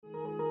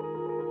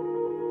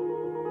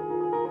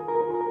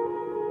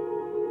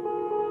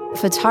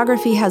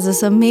Photography has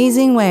this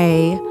amazing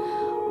way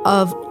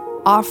of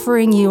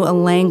offering you a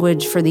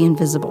language for the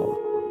invisible.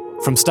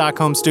 From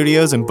Stockholm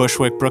Studios in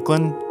Bushwick,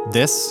 Brooklyn,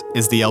 this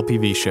is The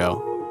LPV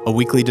Show, a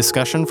weekly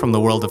discussion from the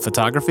world of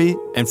photography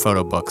and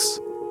photo books.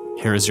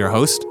 Here is your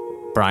host,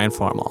 Brian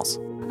Formals.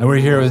 And we're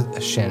here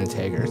with Shannon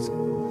Taggart.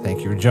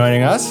 Thank you for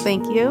joining us.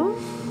 Thank you.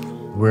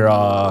 We're,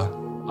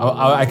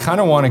 I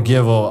kind of want to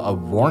give a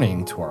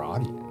warning to our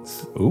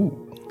audience. Ooh.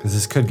 Because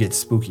this could get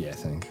spooky, I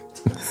think.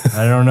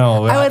 I don't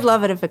know. I would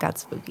love it if it got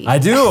spooky. I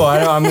do.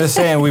 I'm just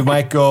saying we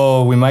might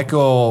go off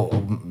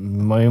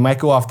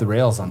the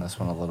rails on this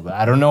one a little bit.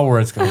 I don't know where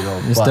it's going to go.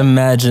 Just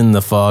imagine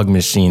the fog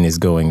machine is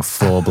going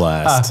full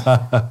blast.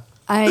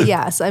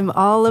 Yes, I'm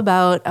all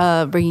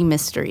about bringing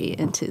mystery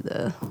into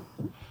the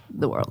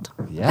world.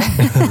 Yeah,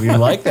 we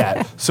like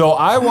that. So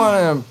I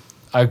was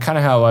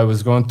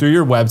going through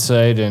your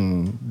website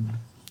and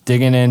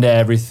digging into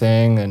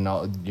everything and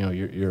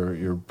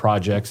your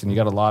projects, and you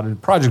got a lot of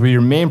projects, but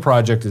your main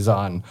project is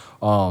on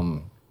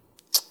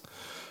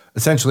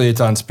essentially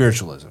it's on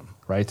spiritualism,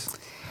 right?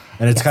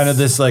 And it's kind of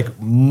this like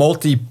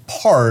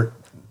multi-part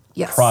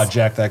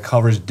project that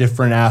covers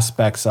different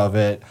aspects of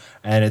it,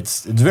 and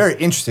it's very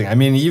interesting. I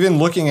mean, even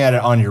looking at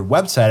it on your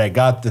website, I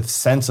got the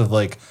sense of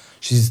like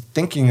she's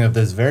thinking of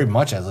this very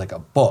much as like a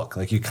book.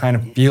 Like you kind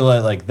of feel it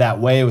like that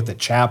way with the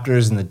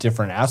chapters and the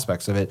different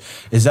aspects of it.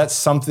 Is that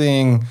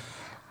something?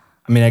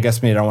 I mean, I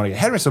guess maybe I don't want to get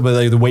ahead of myself, but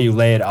like the way you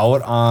lay it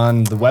out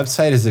on the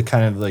website, is it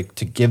kind of like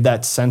to give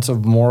that sense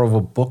of more of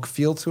a book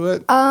feel to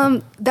it?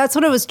 That's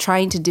what I was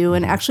trying to do.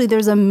 And actually,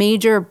 there's a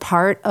major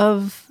part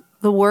of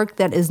the work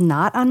that is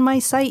not on my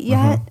site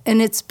yet. Mm-hmm.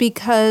 And it's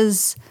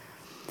because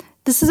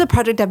this is a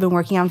project I've been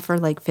working on for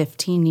like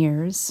 15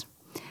 years.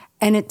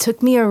 And it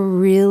took me a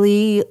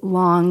really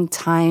long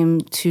time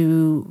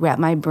to wrap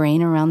my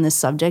brain around this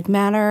subject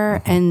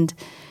matter. Mm-hmm. And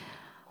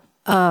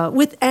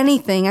with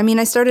anything, I mean,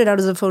 I started out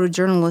as a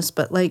photojournalist,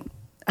 but like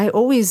I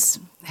always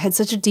had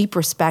such a deep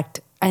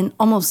respect and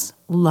almost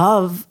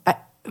love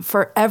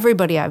for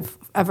everybody I've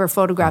ever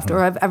photographed mm-hmm.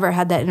 or I've ever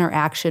had that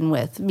interaction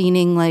with,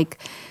 meaning like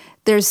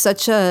it's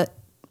such an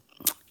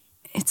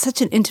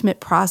intimate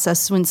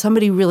process when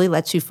somebody really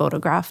lets you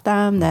photograph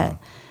them that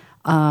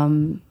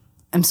I'm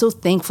so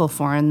thankful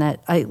for, and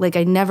that I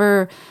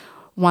never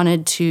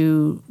wanted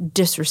to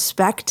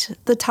disrespect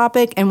the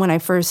topic. And when I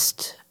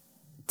first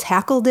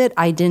tackled it,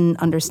 I didn't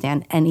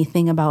understand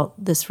anything about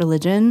this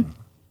religion.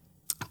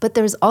 But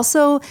there's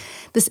also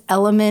this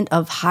element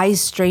of high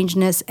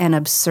strangeness and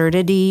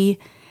absurdity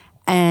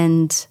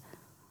and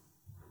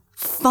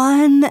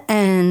fun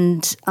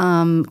and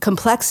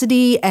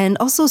complexity and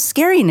also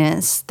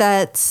scariness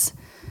that's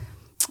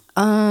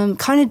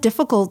kind of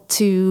difficult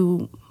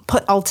to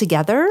put all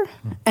together.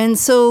 And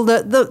so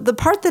the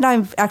part that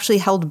I've actually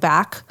held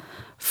back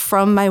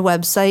from my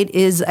website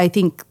is, I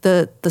think,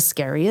 the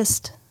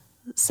scariest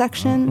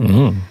section,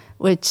 mm-hmm.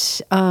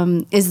 which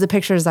is the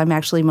pictures I'm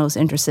actually most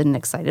interested and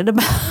excited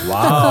about.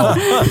 Wow.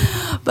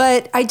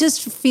 But I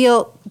just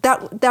feel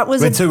that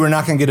was... Wait, so we're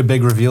not going to get a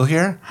big reveal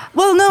here?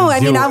 Well, no, I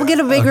mean, I'll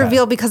get a big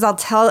reveal because I'll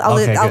tell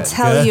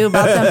you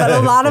about them. But a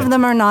lot of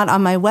them are not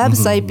on my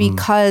website mm-hmm.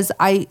 because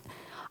I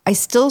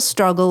still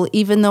struggle,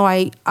 even though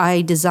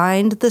I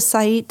designed the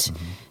site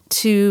mm-hmm.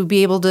 to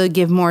be able to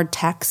give more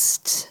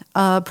text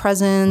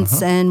presence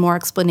mm-hmm. and more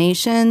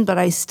explanation, but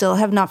I still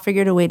have not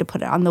figured a way to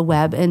put it on the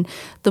web. And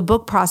the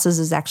book process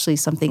is actually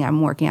something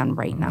I'm working on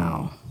right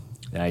now.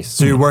 Nice.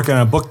 So you're working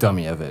on a book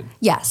dummy of it?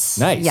 Yes.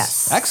 Nice.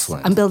 Yes.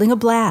 Excellent. I'm building a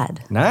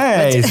Blad.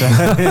 Nice.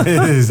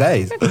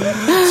 Nice.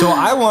 So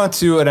I want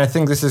to, and I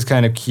think this is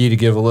kind of key to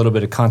give a little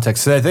bit of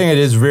context. So I think it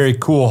is very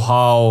cool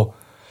how,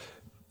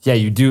 yeah,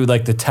 you do,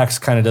 like the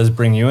text kind of does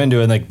bring you into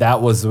it. And like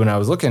that was when I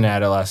was looking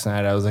at it last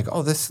night, I was like,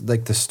 oh, this,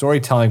 like the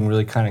storytelling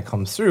really kind of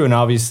comes through. And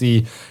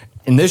obviously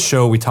in this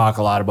show, we talk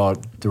a lot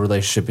about the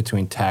relationship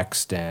between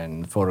text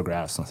and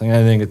photographs and things.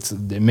 I think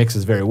it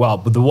mixes very well.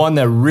 But the one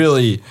that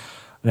really,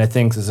 and I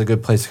think this is a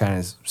good place to kind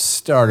of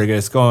start or get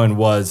us going,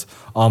 was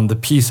the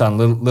piece on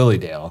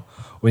Lilydale.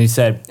 When he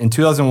said, in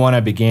 2001, I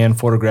began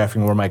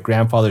photographing where my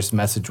grandfather's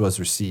message was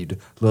received,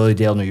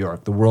 Lilydale, New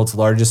York, the world's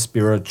largest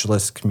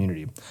spiritualist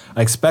community.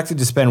 I expected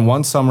to spend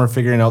one summer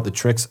figuring out the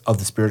tricks of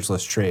the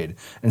spiritualist trade.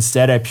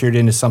 Instead, I peered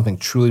into something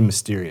truly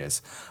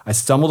mysterious. I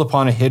stumbled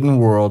upon a hidden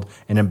world,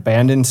 an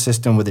abandoned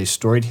system with a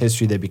storied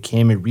history that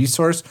became a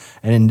resource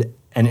and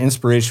an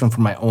inspiration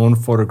for my own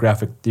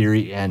photographic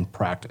theory and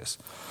practice.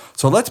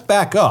 So let's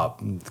back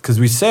up, because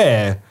we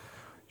say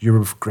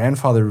your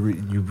grandfather,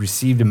 you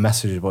received a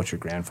message about your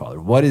grandfather.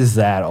 What is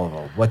that all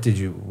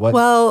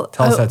about?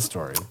 Tell us that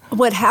story.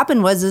 What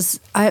happened was,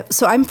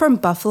 so I'm from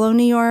Buffalo,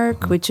 New York,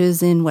 mm-hmm. which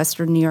is in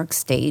Western New York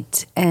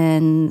State.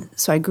 And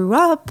so I grew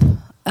up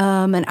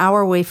an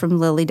hour away from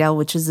Lilydale,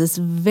 which is this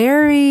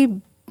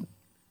very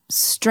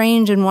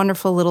strange and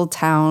wonderful little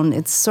town.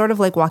 It's sort of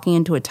like walking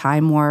into a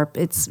time warp.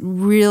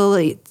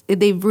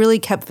 They've really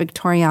kept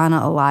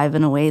Victoriana alive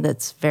in a way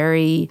that's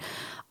very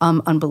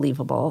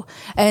unbelievable.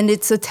 And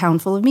it's a town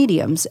full of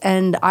mediums.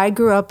 And I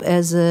grew up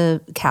as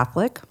a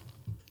Catholic.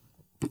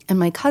 And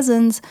my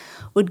cousins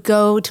would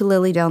go to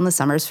Lilydale in the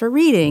summers for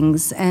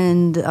readings.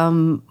 And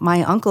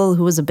my uncle,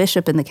 who was a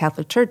bishop in the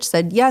Catholic Church,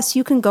 said, yes,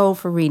 you can go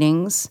for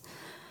readings,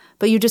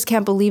 but you just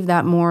can't believe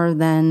that more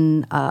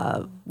than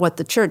what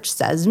the church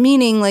says.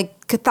 Meaning,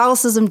 like,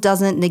 Catholicism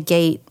doesn't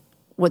negate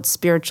what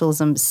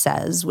spiritualism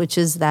says, which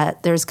is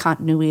that there's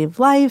continuity of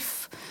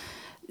life,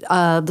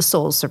 the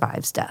soul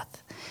survives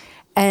death.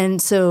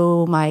 And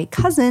so my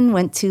cousin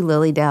went to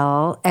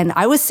Lilydale, and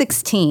I was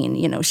 16.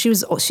 You know,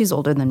 she's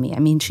older than me. I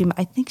mean,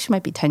 I think she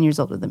might be 10 years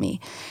older than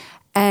me.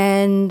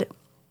 And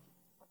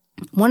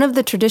one of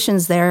the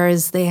traditions there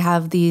is they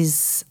have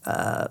these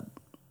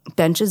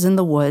benches in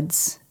the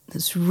woods,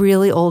 this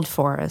really old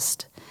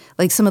forest.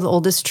 Like some of the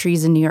oldest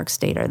trees in New York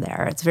State are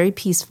there. It's very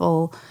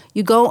peaceful.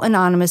 You go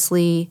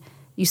anonymously.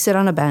 You sit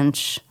on a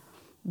bench.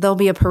 There'll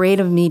be a parade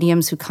of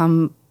mediums who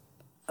come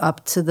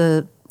up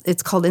to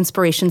it's called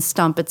Inspiration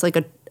Stump. It's like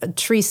a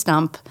tree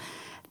stump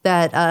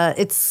that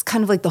it's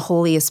kind of like the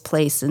holiest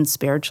place in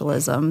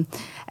spiritualism.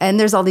 And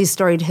there's all these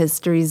storied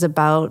histories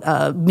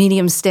about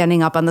mediums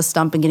standing up on the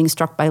stump and getting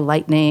struck by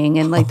lightning.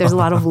 And like there's a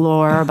lot of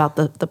lore about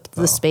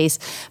the space.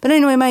 But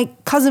anyway, my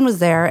cousin was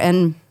there,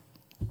 and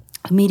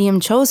a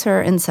medium chose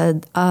her and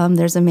said,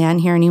 there's a man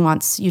here and he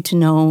wants you to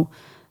know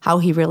how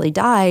he really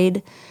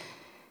died.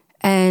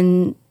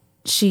 And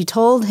she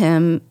told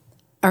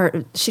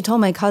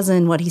my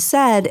cousin what he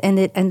said, and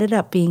it ended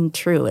up being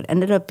true. It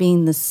ended up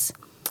being this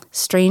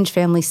strange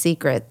family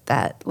secret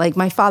that, like,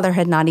 my father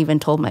had not even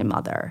told my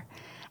mother.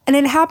 And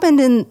it happened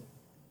in,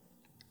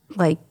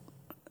 like,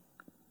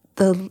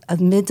 the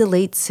mid to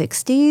late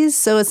 60s.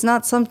 So it's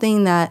not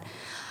something that,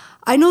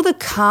 I know the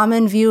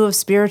common view of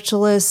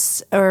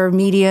spiritualists or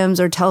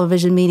mediums or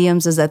television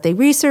mediums is that they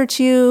research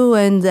you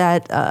and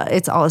that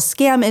it's all a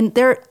scam. And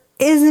there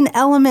is an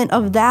element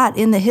of that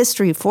in the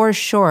history for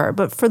sure.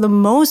 But for the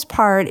most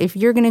part, if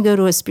you're going to go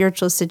to a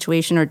spiritualist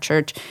situation or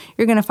church,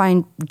 you're going to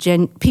find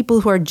people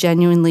who are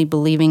genuinely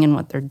believing in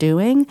what they're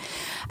doing.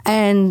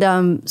 And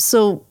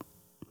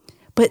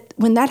but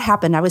when that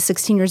happened, I was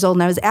 16 years old,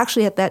 and I was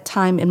actually at that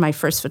time in my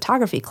first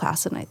photography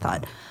class, and I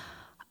thought,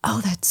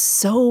 oh, that's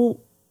so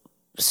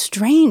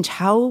strange.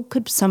 How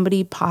could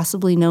somebody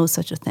possibly know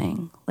such a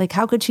thing? Like,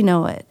 how could she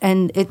know it?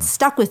 And it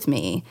stuck with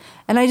me.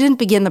 And I didn't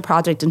begin the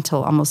project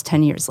until almost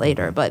 10 years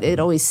later, but it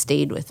always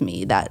stayed with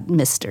me, that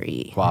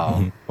mystery.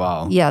 Wow.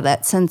 Wow. Yeah,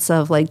 that sense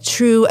of like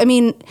true. I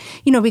mean,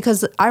 you know,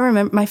 because I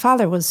remember my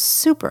father was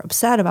super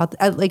upset about,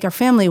 like, our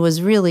family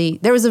was really,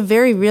 there was a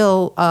very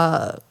real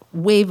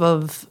wave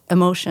of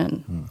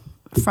emotion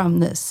from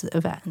this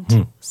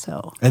event.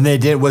 So. And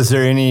was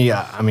there any,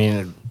 I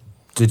mean,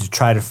 did you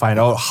try to find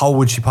out how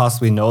would she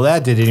possibly know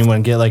that? Did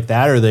anyone get like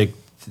that, or like,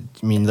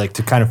 I mean, like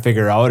to kind of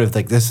figure out if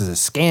like this is a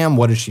scam?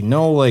 What does she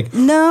know? Like,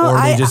 no,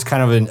 or they just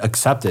kind of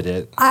accepted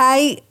it.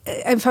 I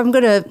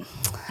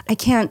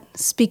can't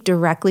speak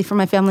directly for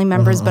my family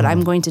members, but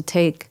I'm going to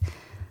take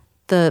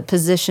the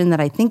position that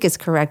I think is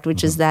correct,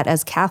 which is that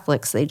as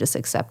Catholics, they just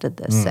accepted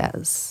this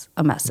as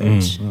a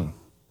message,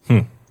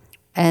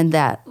 and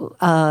that,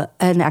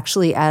 and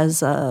actually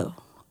as a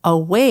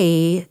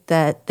way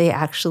that they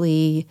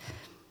actually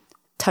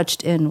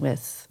touched in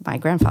with my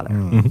grandfather.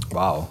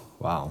 Wow.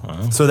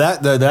 So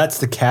that's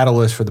the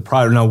catalyst for the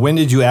project. Now, when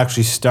did you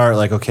actually start?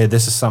 Like, okay,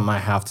 this is something I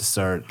have to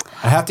start.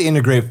 I have to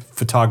integrate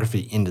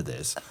photography into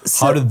this.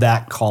 How did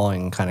that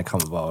calling kind of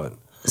come about?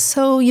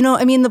 So, you know,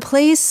 I mean, the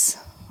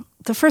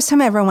first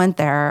time I ever went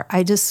there,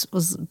 I just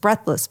was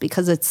breathless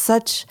because it's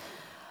such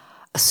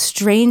a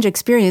strange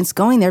experience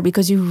going there,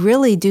 because you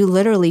really do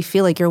literally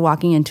feel like you're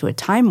walking into a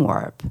time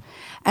warp.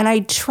 And I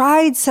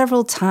tried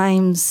several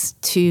times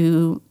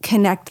to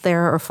connect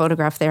there or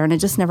photograph there, and it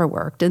just never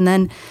worked. And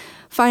then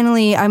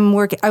finally, I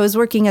was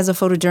working as a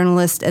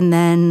photojournalist, and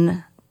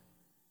then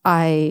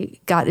I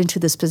got into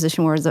this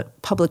position where I was a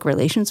public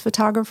relations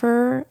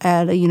photographer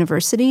at a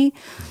university.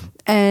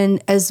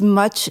 And as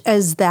much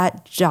as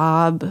that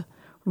job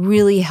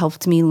really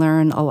helped me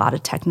learn a lot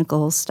of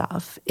technical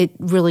stuff, it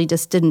really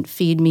just didn't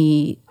feed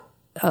me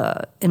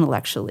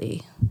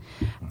intellectually.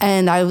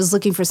 And I was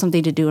looking for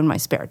something to do in my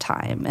spare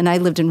time. And I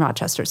lived in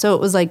Rochester. So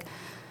it was like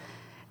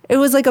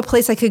a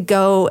place I could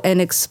go and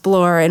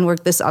explore and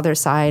work this other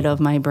side of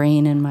my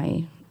brain and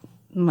my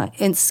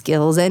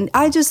skills. And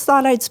I just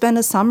thought I'd spend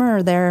a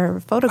summer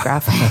there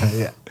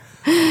photographing.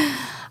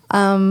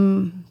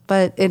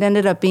 But it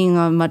ended up being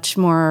a much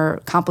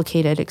more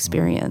complicated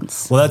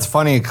experience. Well, that's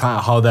funny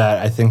how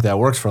that, I think that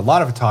works for a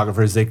lot of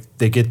photographers.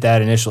 They get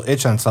that initial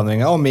itch on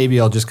something. Oh,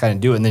 maybe I'll just kind of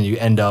do it. And then you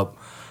end up,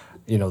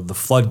 you know, the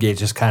floodgates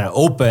just kind of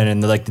open,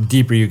 and like the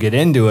deeper you get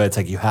into it, it's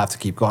like you have to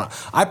keep going.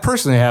 I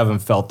personally haven't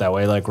felt that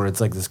way, like where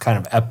it's like this kind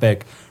of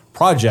epic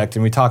project.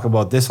 And we talk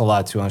about this a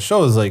lot too on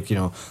shows. Like, you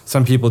know,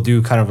 some people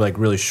do kind of like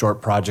really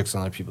short projects,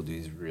 and other people do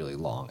these really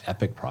long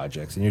epic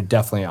projects. And you're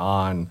definitely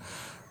on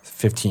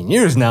 15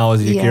 years now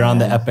as you're on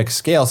the epic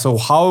scale. So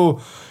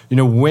how, you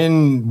know,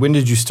 when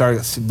did you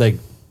start like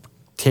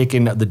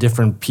taking the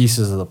different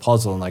pieces of the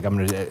puzzle and like, I'm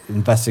going to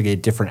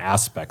investigate different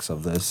aspects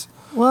of this?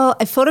 Well,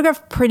 I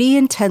photographed pretty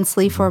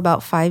intensely for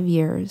about 5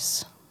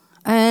 years.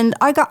 And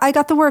I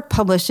got the work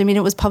published. I mean,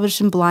 it was published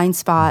in Blind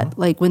Spot,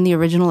 like when the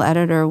original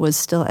editor was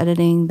still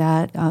editing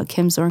that,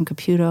 Kim Zorn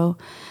Caputo,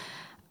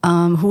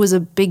 who was a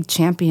big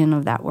champion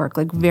of that work,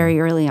 like very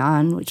early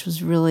on, which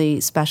was really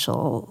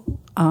special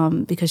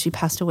because she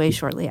passed away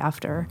shortly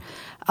after.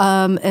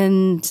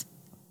 And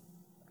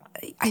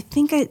I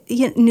think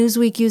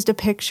Newsweek used a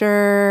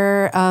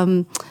picture.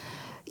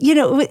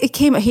 It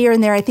came here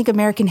and there. I think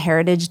American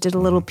Heritage did a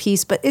little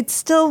piece, but it's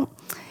still,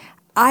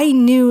 I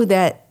knew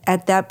that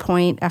at that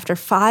point, after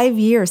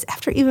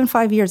even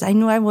 5 years, I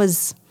knew I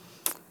was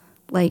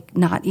like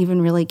not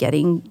even really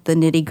getting the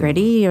nitty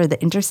gritty or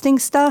the interesting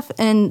stuff.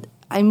 And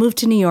I moved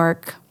to New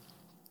York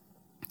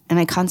and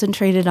I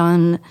concentrated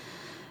on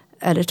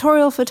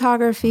editorial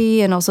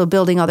photography and also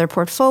building other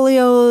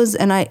portfolios.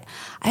 And I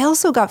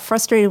also got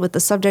frustrated with the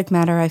subject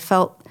matter. I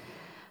felt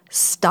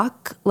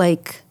stuck,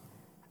 like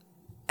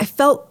I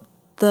felt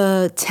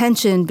the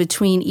tension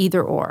between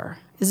either or.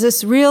 Is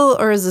this real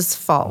or is this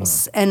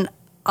false? And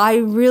I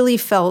really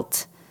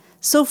felt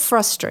so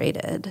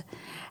frustrated.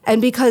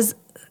 And because,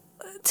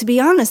 to be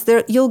honest,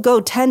 you'll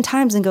go 10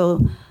 times and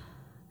go,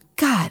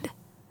 God,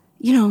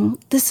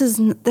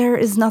 there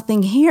is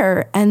nothing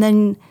here. And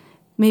then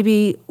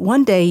maybe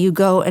one day you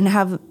go and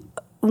have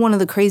one of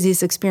the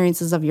craziest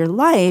experiences of your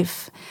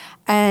life.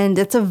 And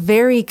it's a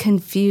very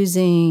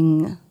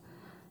confusing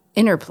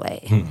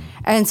interplay.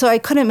 And so I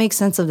couldn't make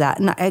sense of that.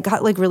 And I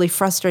got like really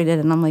frustrated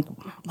and I'm like,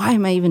 why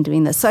am I even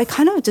doing this? So I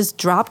kind of just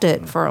dropped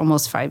it for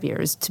almost 5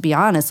 years, to be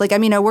honest. Like, I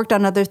mean, I worked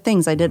on other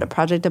things. I did a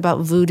project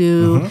about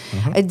voodoo.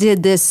 I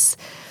did this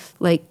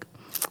like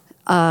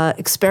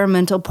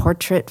experimental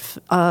portrait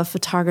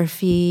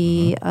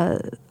photography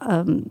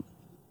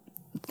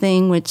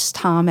thing, which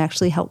Tom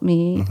actually helped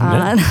me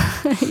on.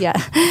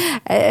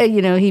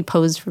 He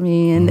posed for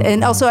me.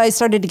 And also I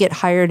started to get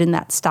hired in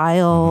that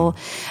style.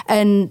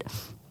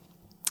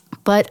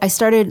 But I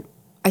started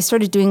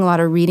doing a lot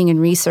of reading and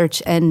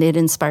research, and it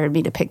inspired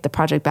me to pick the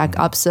project back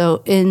up.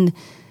 So in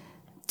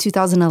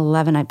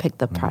 2011, I picked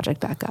the project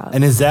back up.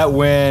 And is that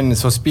when,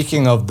 so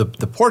speaking of the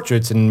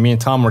portraits, and me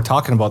and Tom were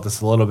talking about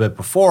this a little bit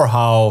before,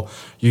 how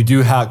you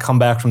do come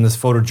back from this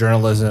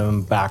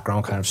photojournalism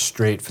background, kind of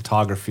straight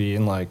photography,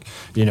 and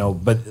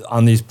but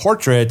on these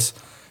portraits,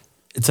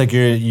 it's like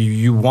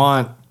you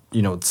want,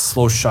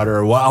 slow shutter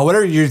or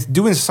whatever, you're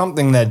doing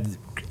something that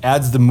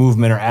adds the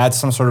movement or adds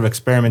some sort of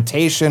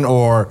experimentation,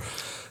 or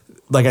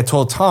like I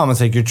told Tom,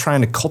 it's like you're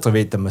trying to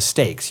cultivate the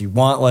mistakes. You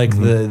want like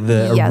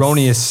the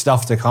erroneous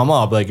stuff to come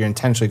up, like you're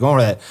intentionally going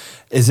for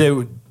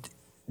that.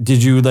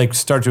 Did you like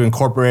start to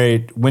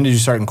incorporate, when did you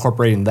start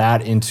incorporating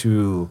that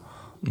into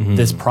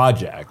this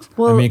project?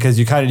 Well, I mean, because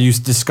you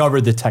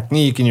discovered the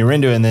technique and you're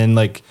into it, and then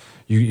like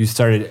you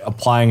started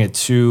applying it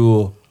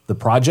to the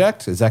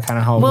project. Is that kind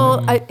of how?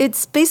 Well,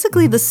 it's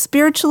basically the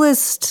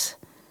spiritualist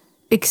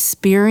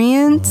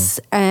experience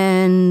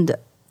and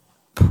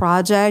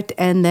project,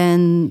 and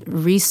then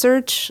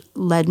research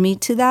led me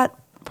to that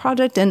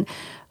project. And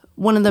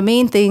one of the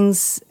main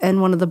things,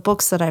 and one of the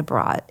books that I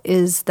brought,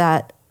 is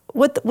that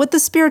what the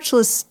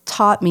spiritualists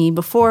taught me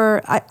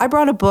before. I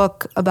brought a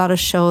book about a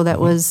show that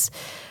was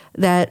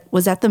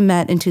at the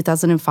Met in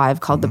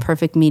 2005 called The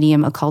Perfect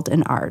Medium: Occult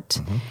and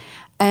Art.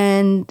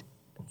 And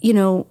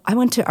I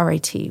went to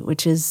RIT,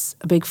 which is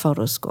a big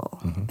photo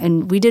school,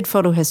 and we did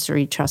photo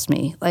history, trust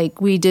me. Like,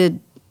 we did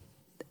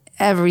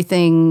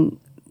everything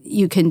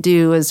you can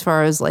do as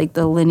far as like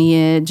the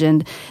lineage,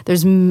 and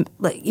there's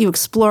like, you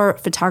explore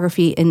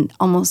photography in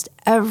almost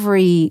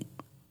every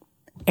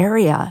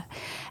area.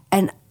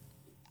 And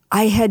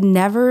I had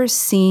never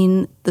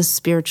seen the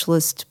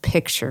spiritualist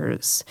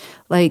pictures,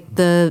 like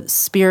the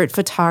spirit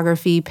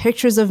photography,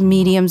 pictures of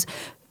mediums,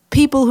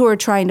 people who are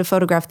trying to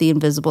photograph the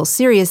invisible,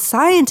 serious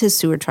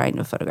scientists who are trying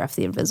to photograph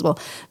the invisible.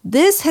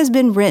 This has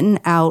been written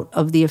out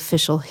of the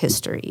official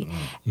history.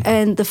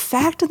 And the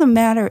fact of the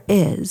matter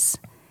is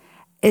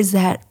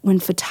that when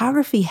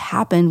photography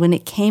happened, when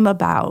it came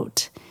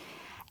about,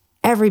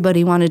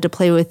 everybody wanted to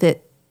play with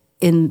it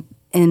in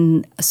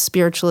a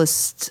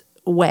spiritualist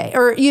way,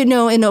 or,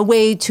 in a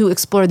way to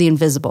explore the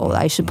invisible.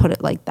 I should put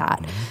it like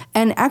that.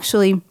 And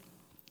actually,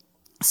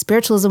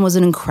 spiritualism was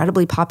an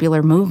incredibly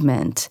popular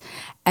movement.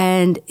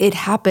 And it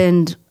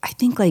happened, I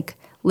think, like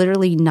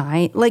literally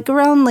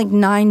around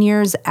 9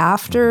 years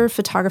after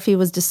photography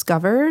was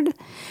discovered.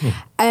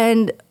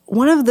 And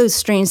one of those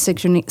strange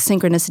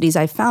synchronicities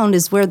I found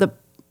is where the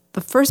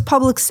first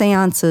public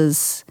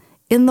seances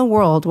in the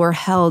world were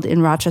held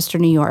in Rochester,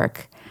 New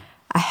York,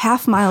 a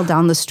half mile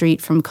down the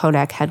street from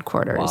Kodak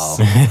headquarters. Wow.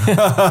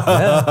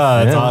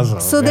 That's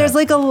awesome. So there's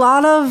like a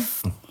lot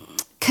of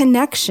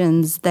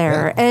connections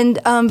there. And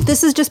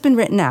this has just been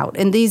written out.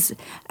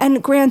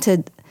 And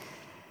granted,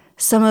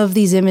 some of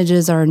these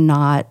images are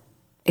not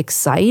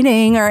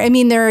exciting, or, I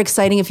mean, they're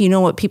exciting if you know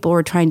what people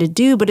were trying to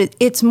do, but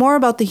it's more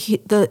about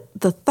the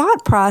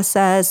thought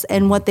process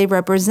and what they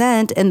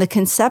represent and the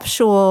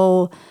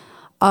conceptual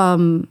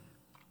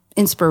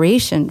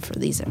inspiration for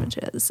these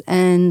images.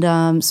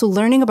 And so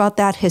learning about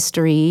that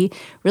history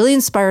really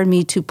inspired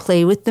me to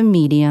play with the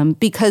medium,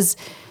 because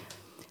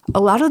a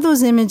lot of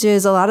those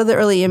images, a lot of the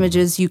early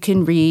images, you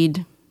can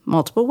read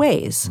multiple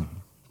ways.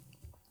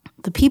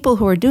 The people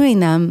who are doing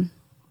them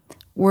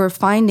were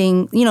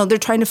finding, they're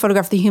trying to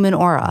photograph the human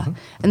aura,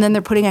 and then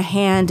they're putting a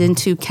hand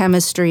into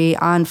chemistry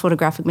on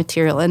photographic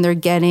material, and they're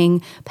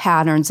getting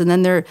patterns, and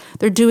then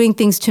they're doing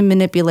things to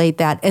manipulate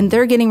that, and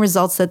they're getting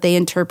results that they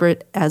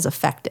interpret as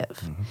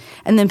effective.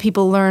 And then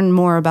people learn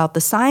more about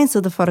the science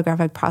of the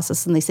photographic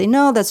process, and they say,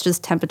 no, that's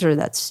just temperature,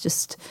 that's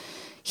just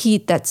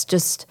heat, that's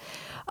just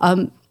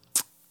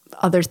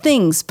other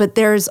things. But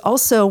there's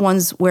also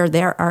ones where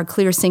there are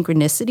clear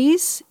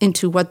synchronicities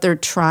into what they're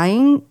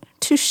trying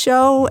to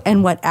show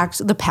and what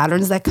the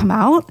patterns that come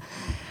out.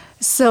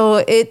 So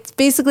it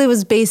basically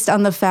was based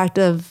on the fact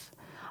of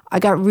I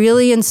got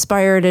really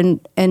inspired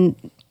and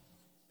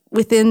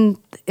within,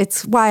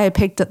 it's why I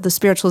picked up the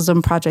Spiritualism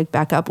Project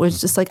back up,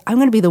 was just like, I'm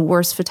going to be the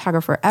worst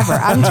photographer ever.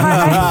 I'm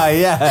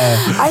trying.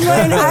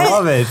 I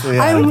love it.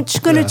 Yeah. I'm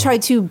going to try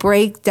to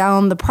break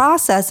down the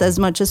process as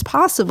much as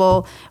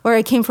possible, where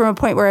I came from a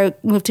point where I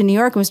moved to New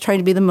York and was trying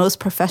to be the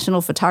most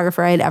professional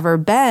photographer I had ever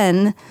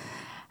been.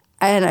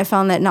 And I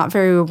found that not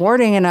very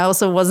rewarding, and I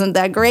also wasn't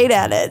that great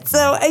at it.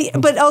 So,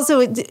 but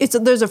also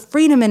there's a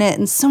freedom in it,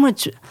 and so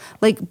much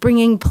like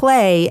bringing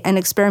play and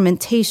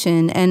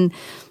experimentation. And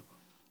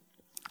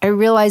I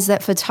realized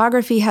that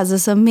photography has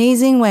this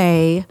amazing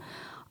way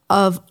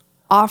of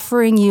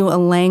offering you a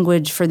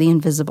language for the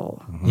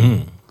invisible.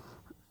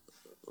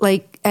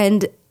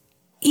 And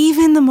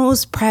even the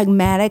most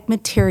pragmatic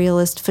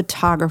materialist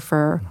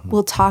photographer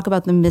will talk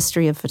about the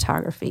mystery of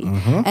photography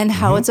and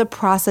how it's a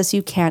process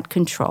you can't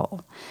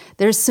control.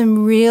 There's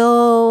some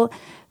real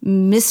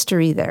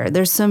mystery there.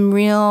 There's some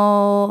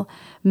real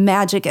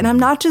magic. And I'm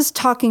not just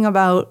talking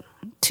about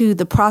to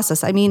the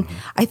process. I mean,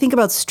 I think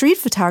about street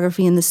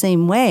photography in the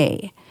same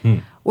way,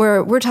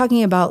 where we're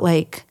talking about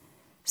like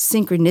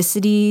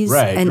synchronicities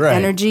and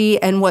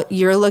energy and what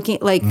you're looking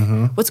like,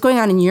 what's going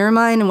on in your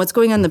mind and what's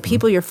going on in the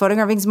people you're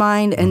photographing's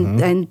mind,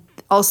 and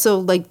also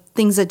like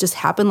things that just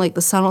happen, like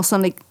the sun will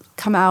suddenly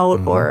come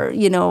out, or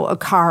a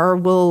car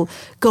will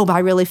go by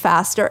really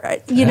fast, or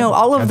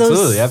all of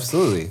those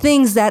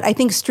things that I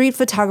think street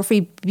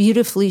photography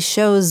beautifully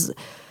shows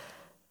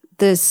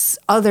this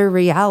other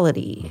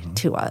reality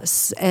to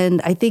us.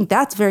 And I think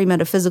that's very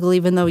metaphysical,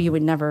 even though you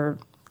would never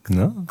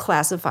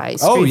classify street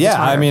photography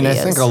I mean, I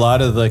think a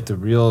lot of like the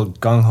real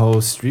gung-ho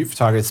street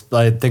photographers,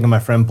 I think of my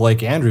friend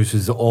Blake Andrews,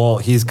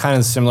 he's kind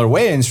of a similar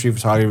way in street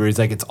photography, where he's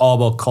like, it's all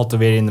about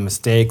cultivating the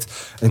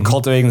mistakes and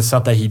cultivating the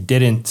stuff that he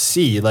didn't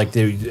see. Like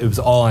it was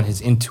all on his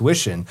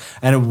intuition.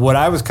 And what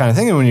I was kind of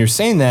thinking when you're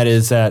saying that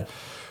is that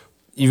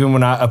even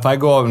if I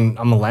go out and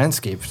I'm a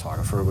landscape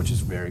photographer, which is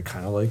very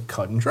kind of like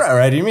cut and dry,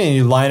 right?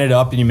 You line it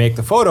up and you make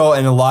the photo,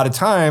 and a lot of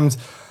times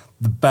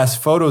the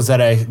best photos that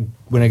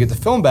when I get the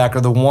film back,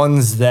 are the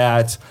ones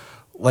that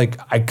like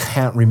I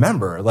can't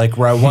remember, like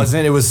where I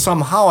wasn't. It was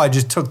somehow I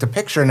just took the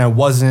picture and it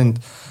wasn't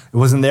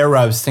there where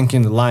I was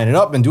thinking to line it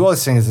up and do all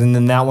these things, and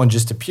then that one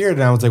just appeared,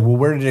 and I was like, well,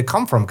 where did it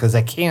come from? Because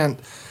I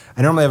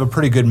normally have a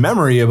pretty good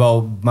memory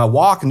about my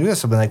walk and doing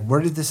something like, where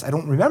did this? I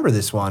don't remember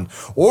this one.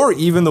 Or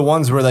even the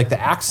ones where like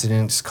the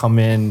accidents come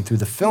in through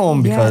the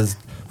film, because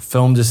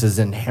film just is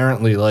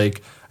inherently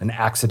like an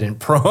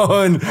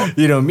accident-prone,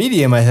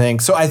 medium, I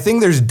think. So I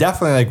think there's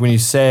definitely, like, when you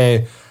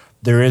say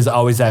there is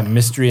always that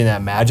mystery and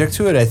that magic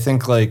to it, I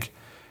think, like,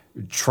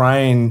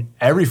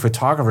 every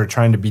photographer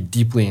trying to be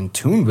deeply in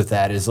tune with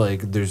that is,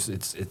 like,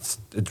 it's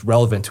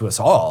relevant to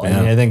us all. Yeah.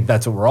 I mean, I think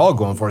that's what we're all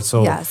going for.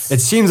 So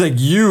it seems like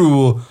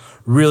you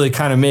really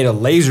kind of made a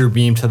laser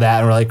beam to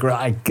that, and we're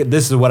like,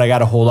 this is what I got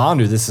to hold on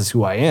to. This is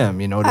who I am,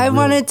 I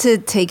wanted to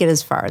take it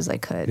as far as I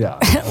could,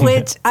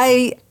 which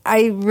I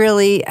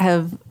really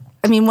have.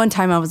 I mean, one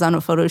time I was on a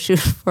photo shoot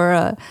for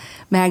a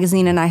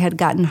magazine, and I had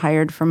gotten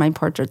hired for my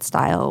portrait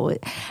style,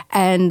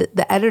 and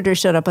the editor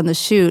showed up on the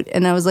shoot,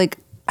 and I was like,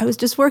 I was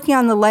just working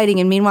on the lighting,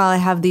 and meanwhile I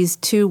have these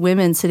two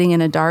women sitting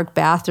in a dark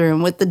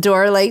bathroom with the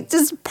door like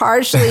just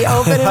partially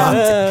open,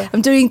 and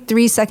I'm doing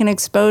 3-second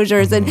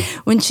exposures, and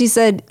when she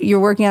said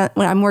when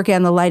I'm working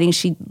on the lighting,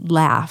 she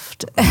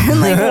laughed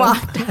and like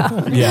walked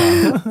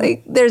out.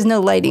 Like, there's no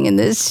lighting in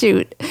this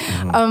shoot.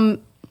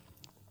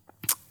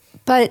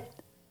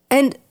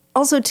 And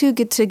also, too,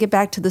 to get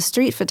back to the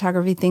street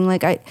photography thing,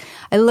 like I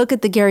look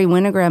at the Gary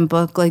Winogrand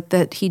book, like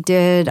that he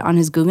did on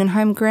his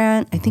Guggenheim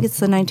grant. I think it's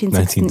the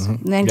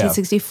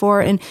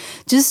 1964. And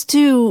just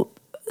to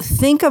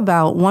think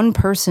about one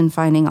person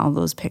finding all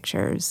those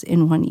pictures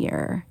in 1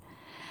 year.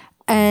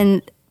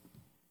 And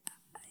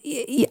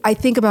I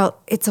think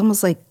about, it's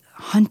almost like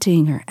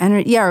hunting or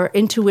or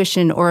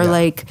intuition, or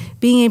like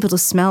being able to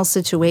smell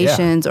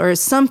situations, or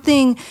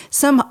something,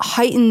 some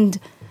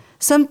heightened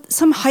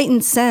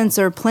sense,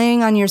 or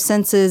playing on your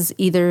senses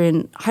either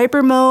in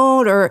hyper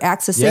mode or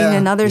accessing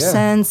another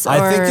sense.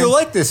 I think you'll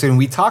like this, and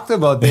we talked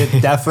about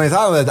it. Definitely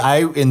talked about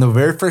it. In the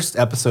very first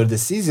episode of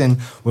this season,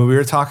 when we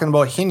were talking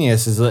about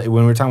Hinius,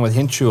 when we were talking about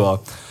Hinchua,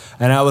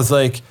 and I was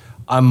like,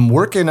 I'm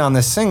working on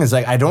this thing. It's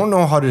like, I don't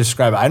know how to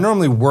describe it. I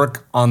normally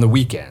work on the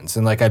weekends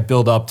and like I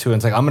build up to it.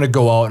 It's like, I'm going to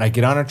go out and I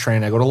get on a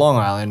train. I go to Long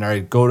Island or I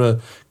go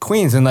to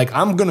Queens and like,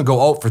 I'm going to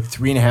go out for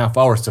 3.5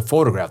 hours to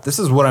photograph. This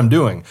is what I'm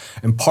doing.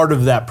 And part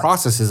of that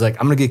process is like,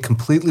 I'm going to get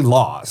completely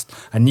lost.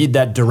 I need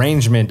that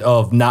derangement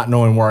of not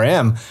knowing where I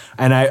am.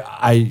 And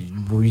I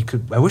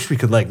wish we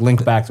could like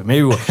link back to it.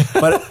 Maybe we'll,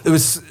 but it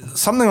was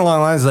something along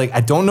the lines like,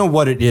 I don't know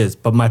what it is,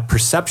 but my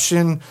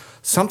perception,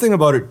 something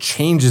about it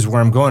changes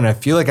where I'm going. I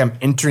feel like I'm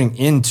entering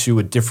into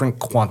a different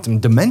quantum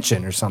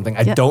dimension or something.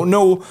 I don't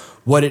know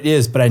what it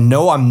is, but I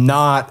know I'm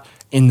not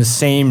in the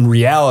same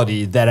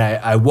reality that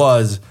I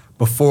was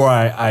before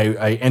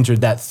I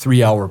entered that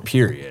 3-hour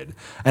period.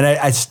 And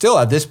I still,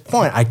 at this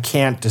point, I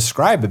can't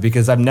describe it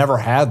because I've never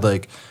had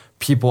like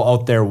people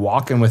out there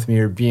walking with me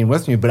or being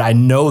with me, but I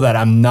know that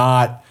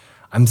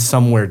I'm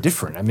somewhere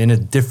different. I'm in a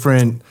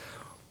different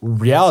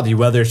reality,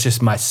 whether it's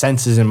just my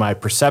senses and my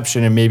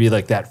perception and maybe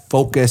like that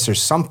focus or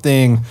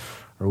something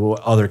or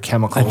other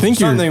chemicals. I think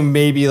something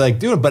maybe like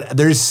doing it, but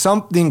there's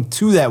something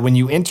to that when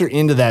you enter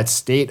into that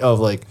state of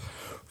like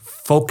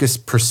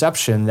focused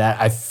perception that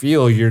I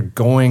feel you're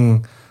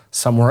going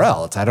somewhere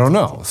else. I don't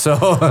know. So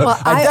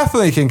I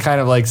definitely can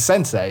kind of like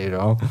sense that, you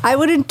know. I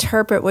would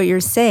interpret what you're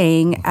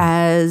saying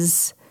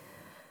as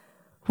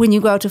when you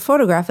go out to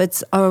photograph,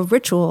 it's a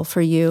ritual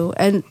for you.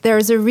 And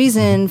there's a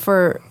reason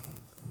for,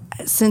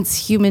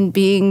 since human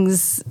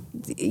beings,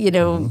 you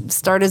know,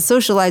 started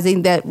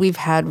socializing, that we've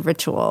had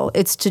ritual.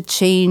 It's to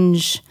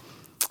change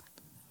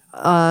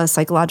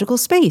psychological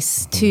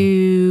space,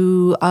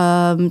 to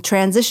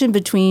transition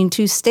between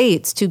two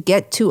states, to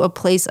get to a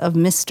place of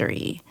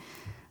mystery.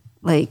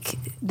 Like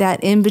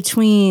that in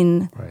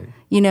between, right.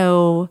 You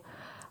know,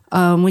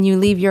 when you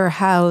leave your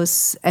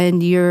house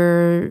and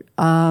you're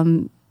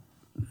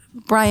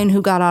Brian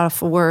who got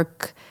off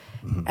work,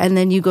 and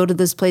then you go to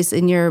this place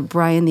and you're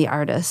Brian the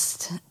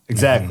artist.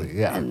 Exactly,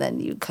 yeah. And then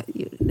you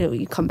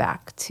come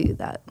back to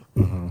that,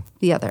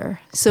 the other.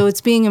 So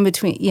it's being in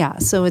between, yeah.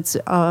 So it's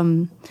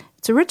a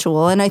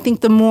ritual, and I think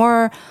the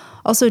more,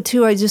 also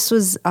too, I just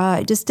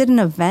did an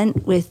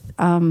event with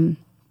Jonica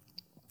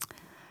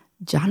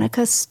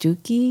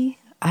Stuckey.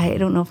 I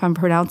don't know if I'm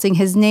pronouncing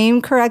his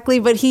name correctly,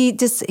 but he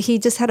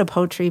just had a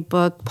poetry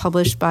book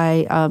published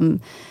by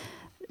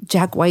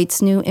Jack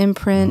White's new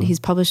imprint. He's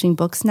publishing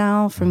books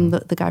now from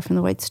the guy from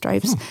the White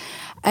Stripes.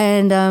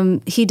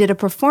 And he did a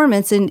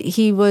performance, and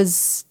he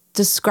was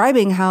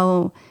describing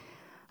how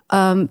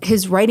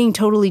his writing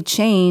totally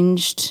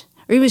changed,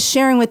 or he was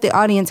sharing with the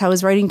audience how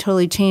his writing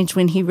totally changed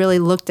when he really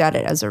looked at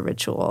it as a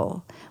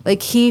ritual.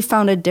 Like he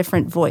found a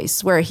different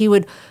voice where he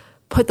would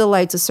put the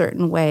lights a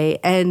certain way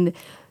and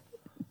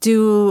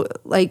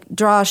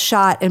draw a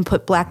shot and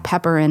put black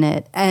pepper in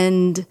it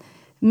and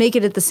make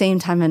it at the same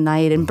time of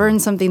night and burn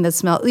something that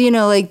smells, you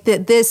know, like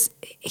this.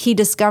 He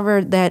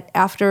discovered that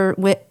after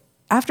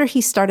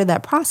he started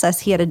that process,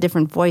 he had a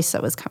different voice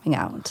that was coming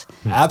out.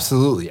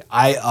 Absolutely.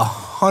 I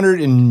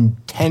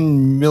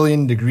 110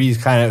 million degrees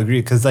kind of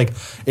agree, because like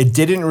it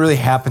didn't really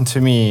happen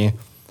to me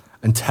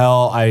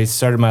until I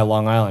started my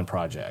Long Island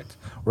project,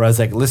 where I was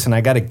like, listen,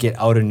 I got to get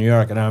out of New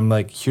York. And I'm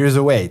like, here's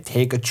a way,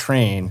 take a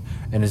train,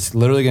 and it's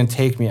literally going to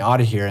take me out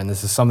of here. And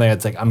this is something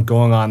that's like, I'm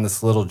going on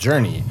this little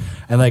journey.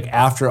 And like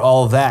after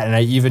all of that, and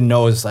I even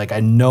know it's like, I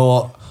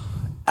know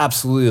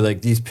absolutely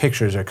like these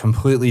pictures are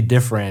completely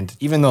different,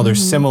 even though they're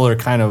similar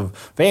kind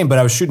of vein, but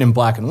I was shooting in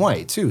black and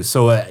white too.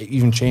 So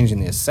even changing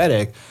the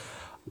aesthetic,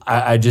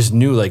 I just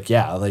knew like,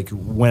 yeah, like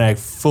when I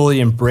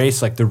fully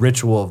embraced like the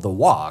ritual of the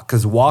walk,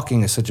 because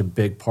walking is such a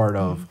big part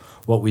of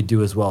what we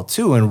do as well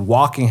too. And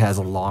walking has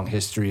a long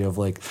history of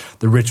like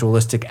the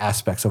ritualistic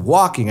aspects of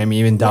walking. I mean,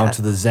 even down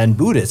to the Zen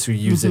Buddhists who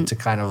use it to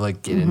kind of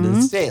like get into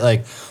the state.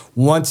 Like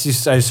once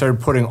I started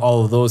putting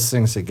all of those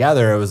things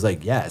together, I was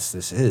like, yes,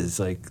 this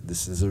is a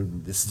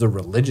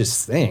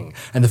religious thing.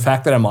 And the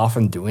fact that I'm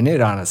often doing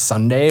it on a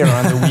Sunday or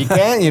on the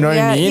weekend, you know what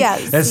I mean?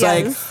 It's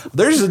like,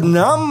 there's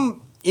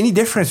any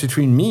difference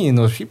between me and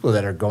those people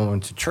that are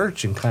going to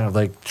church and kind of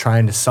like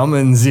trying to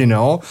summons, you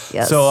know?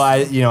 Yes. So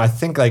I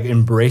think like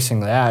embracing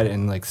that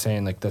and like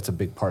saying like that's a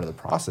big part of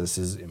the process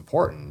is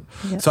important.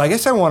 Yep. So I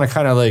guess I want to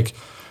kind of like,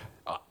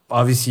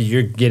 obviously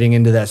you're getting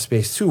into that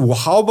space too. Well,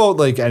 how about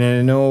like, and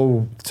I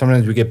know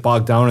sometimes we get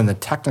bogged down in the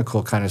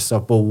technical kind of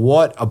stuff, but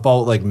what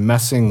about like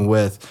messing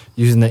with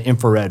using the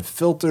infrared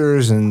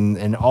filters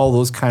and all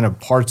those kind of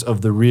parts of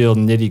the real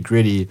nitty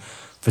gritty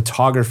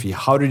photography?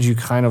 How did you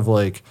kind of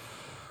like,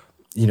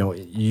 you know,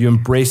 you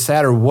embrace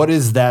that, or what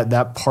is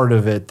that part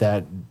of it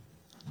that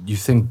you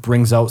think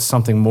brings out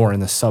something more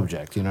in the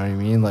subject? You know what I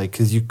mean? Like,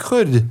 because you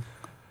could,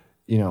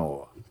 you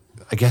know,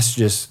 I guess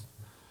just,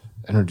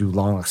 I don't do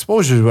long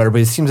exposures or whatever,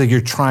 but it seems like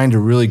you're trying to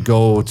really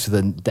go to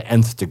the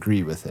nth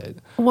degree with it.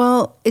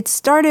 Well, it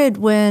started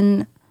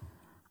when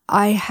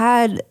I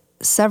had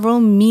several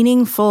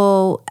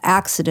meaningful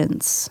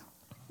accidents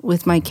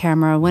with my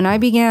camera. When I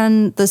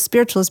began the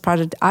Spiritualist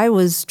Project, I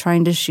was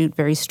trying to shoot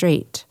very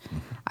straight.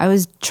 I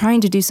was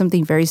trying to do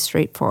something very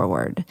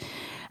straightforward.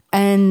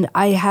 And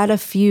I had a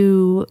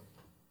few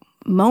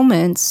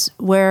moments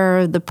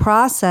where the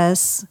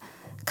process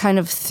kind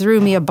of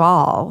threw me a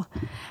ball.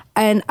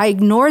 And I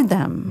ignored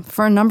them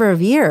for a number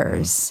of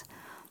years.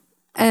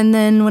 And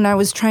then when I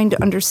was trying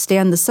to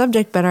understand the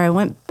subject better, I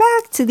went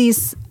back to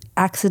these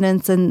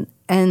accidents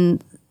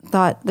and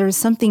thought there's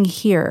something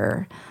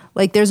here.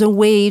 Like there's a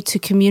way to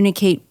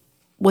communicate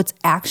what's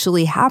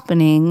actually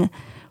happening,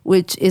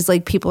 which is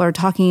like people are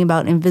talking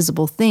about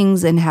invisible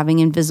things and having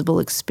invisible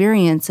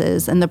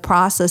experiences. And the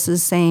process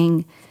is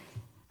saying,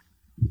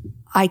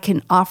 I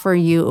can offer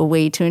you a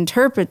way to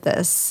interpret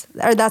this.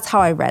 Or that's how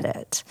I read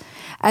it.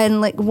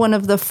 And like one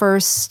of the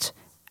first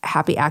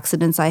happy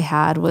accidents I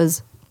had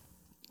was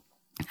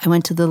I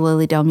went to the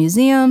Lily Dale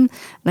Museum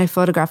and I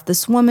photographed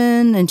this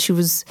woman, and she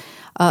was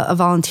a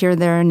volunteer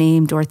there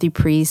named Dorothy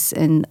Priest,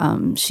 and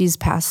she's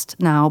passed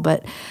now,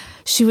 but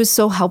she was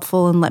so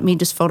helpful and let me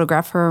just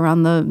photograph her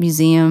around the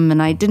museum,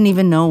 and I didn't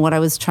even know what I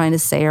was trying to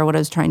say or what I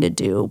was trying to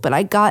do, but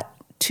I got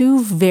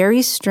two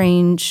very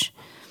strange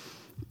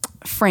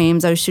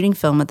frames. I was shooting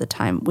film at the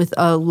time with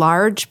a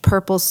large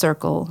purple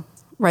circle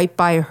right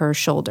by her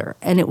shoulder.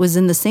 And it was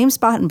in the same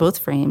spot in both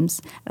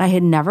frames. And I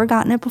had never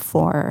gotten it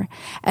before.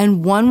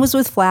 And one was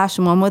with flash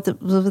and one was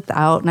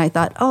without. And I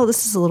thought, oh,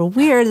 this is a little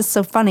weird. It's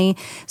so funny.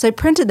 So I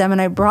printed them and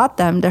I brought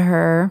them to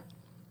her.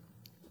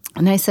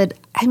 And I said,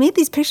 I made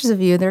these pictures of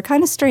you. They're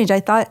kind of strange.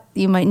 I thought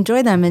you might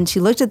enjoy them. And she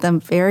looked at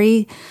them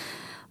very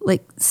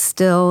like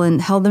still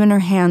and held them in her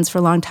hands for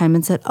a long time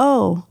and said,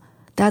 oh,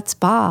 that's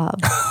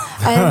Bob.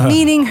 And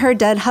meeting her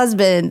dead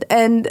husband.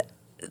 And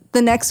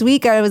the next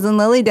week I was in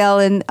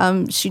Lilydale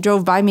and she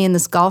drove by me in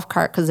this golf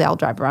cart because they all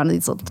drive around in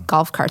these little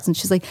golf carts. And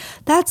she's like,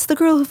 that's the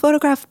girl who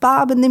photographed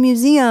Bob in the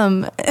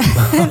museum.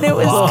 And it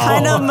was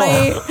kind of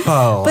my,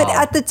 but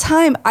at the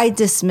time I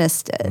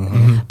dismissed it.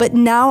 Mm-hmm. But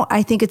now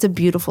I think it's a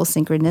beautiful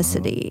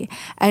synchronicity.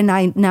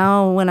 And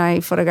now when I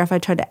photograph, I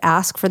try to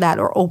ask for that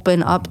or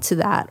open up to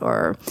that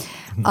or,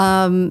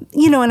 and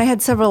I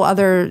had several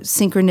other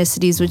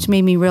synchronicities, which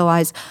made me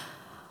realize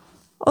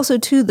also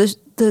too,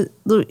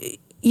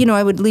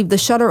 I would leave the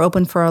shutter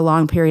open for a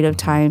long period of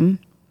time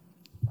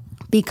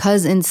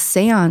because in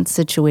seance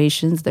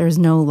situations, there's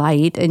no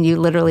light and you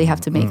literally have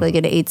to make like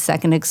an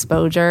 8-second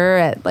exposure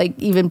at like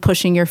even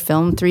pushing your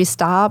film 3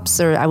 stops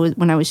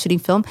when I was shooting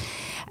film.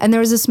 And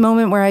there was this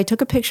moment where I took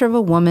a picture of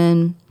a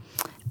woman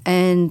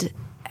and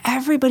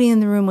everybody in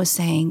the room was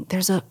saying,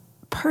 there's a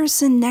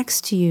person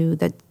next to you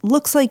that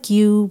looks like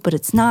you, but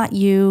it's not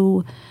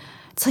you.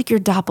 It's like your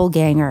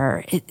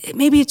doppelganger.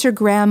 Maybe it's your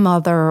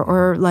grandmother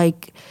or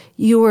like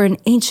you were an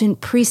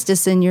ancient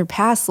priestess in your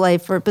past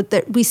life,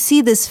 but we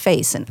see this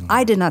face, and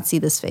I did not see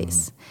this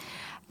face.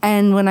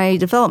 And when I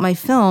developed my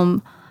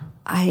film,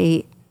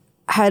 I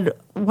had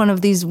one of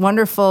these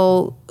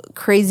wonderful,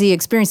 crazy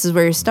experiences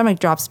where your stomach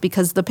drops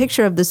because the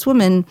picture of this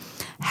woman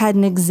had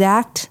an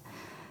exact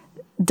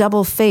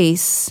double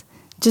face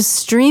just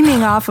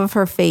streaming off of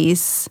her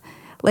face,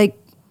 like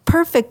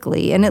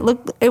perfectly. And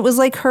it was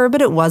like her,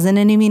 but it wasn't.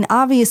 And I mean,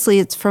 obviously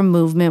it's from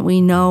movement.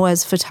 We know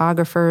as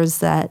photographers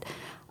that,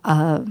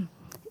 that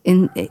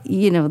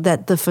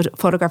the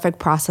photographic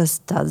process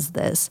does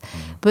this.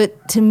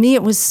 But to me,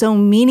 it was so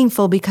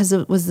meaningful because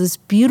it was this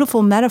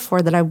beautiful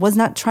metaphor that I was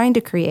not trying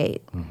to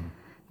create,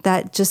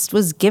 that just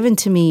was given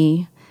to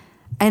me.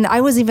 And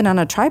I was even on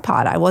a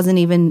tripod.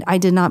 I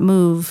did not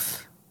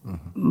move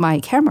my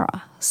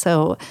camera.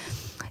 So,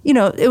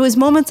 it was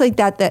moments like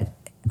that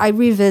I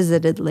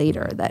revisited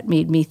later that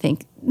made me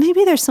think,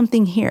 maybe there's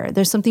something here.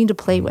 There's something to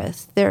play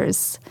with.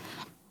 There's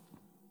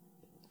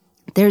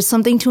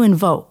something to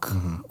invoke.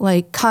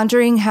 Like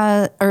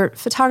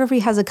photography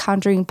has a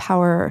conjuring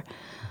power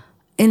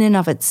in and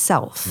of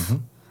itself.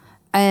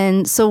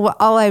 And so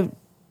all I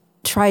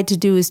tried to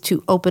do is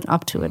to open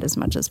up to it as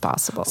much as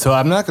possible. So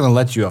I'm not going to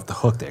let you off the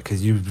hook there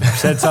because you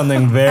said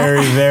something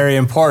very, very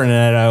important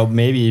and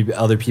maybe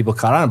other people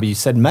caught on, but you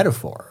said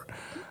metaphor.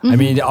 I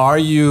mean, are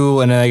you,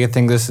 and I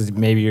think this is,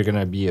 maybe you're going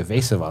to be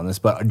evasive on this,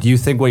 but do you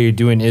think what you're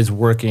doing is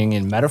working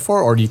in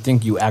metaphor, or do you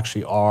think you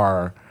actually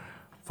are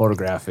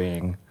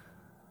photographing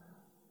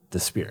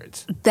the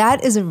spirits?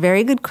 That is a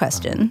very good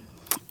question,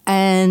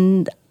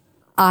 and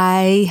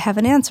I have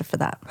an answer for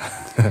that.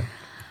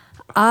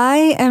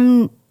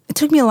 It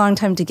took me a long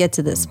time to get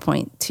to this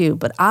point too,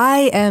 but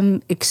I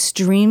am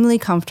extremely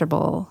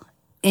comfortable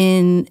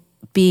in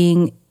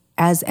being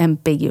as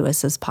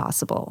ambiguous as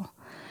possible.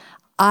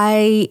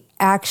 I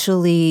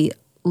actually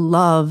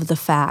love the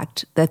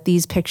fact that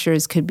these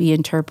pictures could be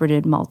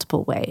interpreted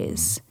multiple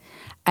ways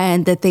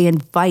and that they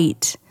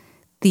invite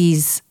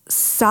these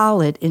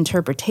solid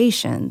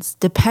interpretations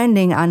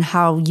depending on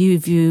how you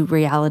view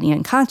reality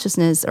and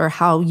consciousness or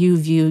how you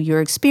view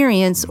your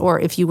experience or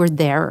if you were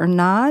there or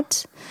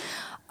not.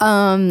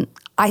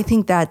 I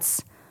think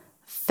that's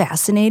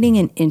fascinating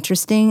and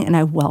interesting and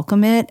I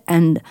welcome it.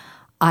 And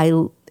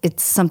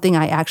it's something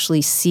I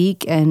actually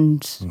seek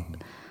and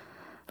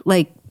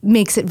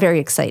makes it very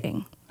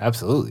exciting.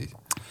 Absolutely.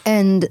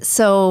 And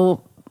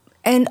so,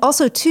 and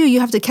also too, you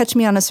have to catch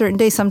me on a certain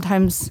day.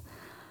 Sometimes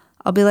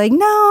I'll be like,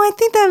 no, I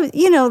think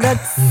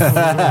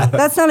that,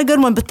 that's not a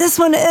good one, but this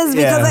one is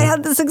because I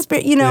had this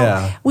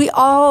experience, we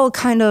all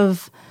kind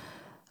of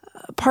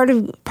part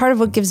of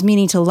what gives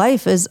meaning to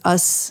life is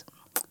us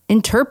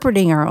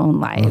interpreting our own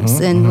lives.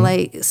 And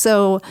like,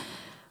 so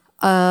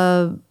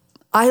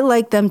I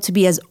like them to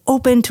be as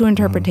open to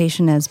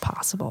interpretation as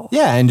possible.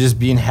 Yeah, and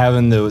just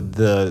having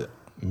the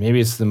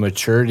maybe it's the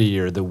maturity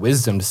or the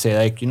wisdom to say,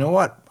 like, you know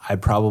what, I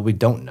probably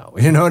don't know.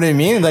 You know what I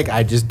mean? Like,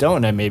 I just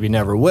don't. I maybe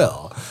never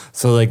will.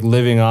 So like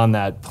living on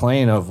that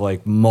plane of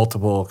like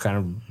multiple kind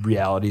of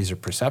realities or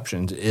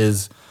perceptions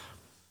is.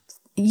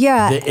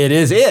 Yeah.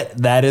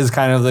 That is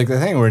kind of like the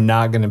thing. We're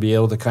not going to be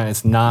able to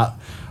it's not,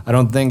 I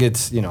don't think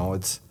it's,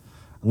 it's,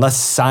 unless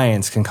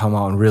science can come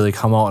out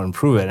and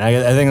prove it. And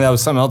I think that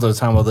was something else at the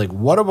time. Was like,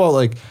 what about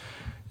like,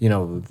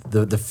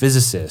 the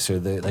physicists or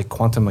the like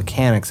quantum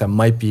mechanics that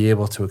might be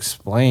able to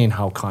explain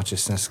how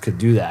consciousness could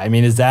do that? I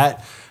mean,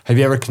 have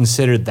you ever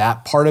considered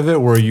that part of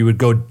it where you would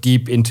go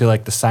deep into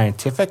like the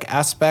scientific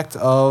aspect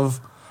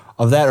of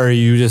that, or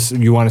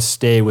you want to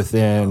stay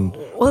within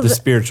the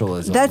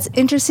spiritualism? That's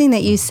interesting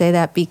that you say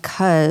that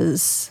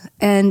because,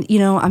 and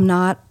I'm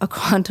not a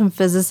quantum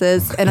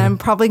physicist and I'm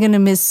probably going to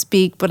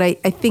misspeak, but I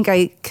think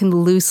I can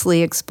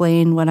loosely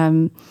explain what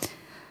I'm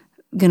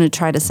going to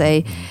try to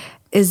say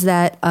is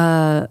that,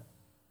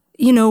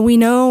 we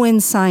know in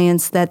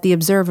science that the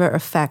observer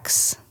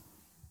affects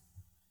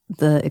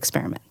the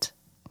experiment,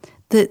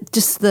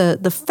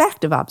 the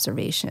fact of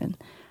observation.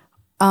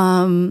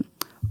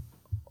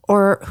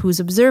 Or who's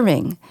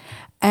observing.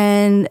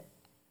 And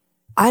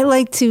I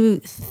like to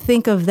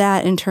think of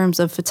that in terms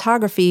of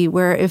photography,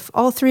 where if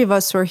all three of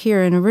us were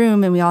here in a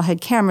room and we all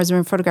had cameras and we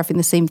were photographing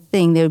the same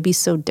thing, they would be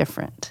so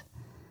different.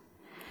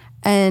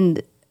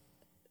 And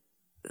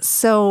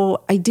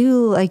so I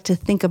do like to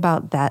think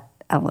about that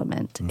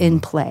element in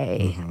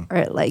play,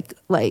 or like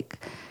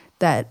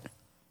that,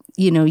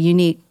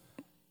 unique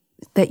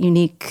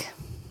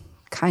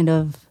kind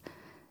of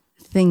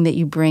thing that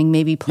you bring,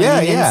 maybe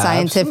playing in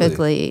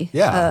scientifically.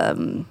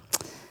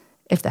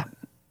 If that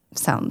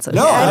sounds okay.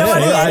 No,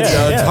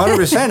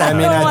 100%. I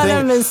mean,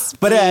 I think,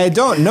 but I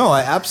don't know.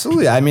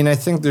 Absolutely. I mean, I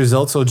think there's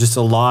also just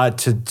a lot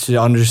to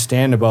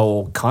understand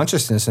about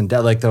consciousness and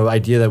that, like the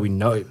idea that we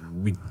know.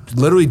 We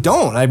literally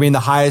don't. I mean,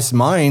 the highest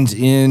minds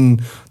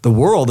in the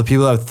world, the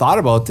people that have thought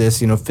about this,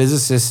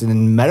 physicists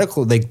and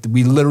medical,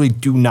 we literally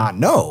do not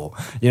know.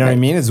 You know what I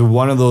mean? It's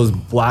one of those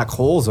black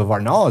holes of our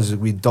knowledge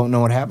that we don't know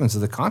what happens to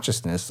the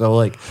consciousness. So,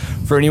 like,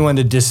 for anyone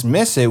to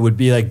dismiss it would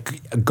be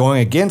like going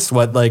against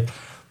what, like,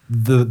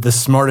 the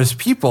smartest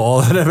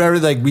people that have ever,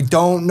 like, we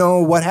don't know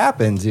what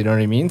happens. You know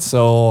what I mean?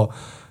 So,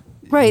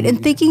 right.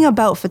 And thinking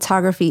about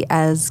photography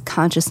as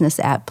consciousness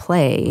at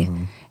play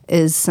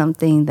is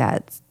something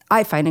that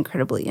I find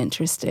incredibly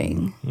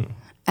interesting.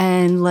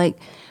 And like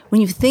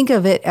when you think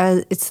of it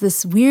as it's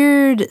this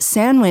weird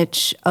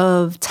sandwich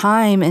of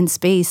time and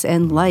space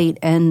and light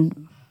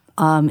and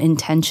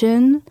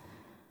intention.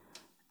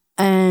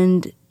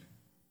 And,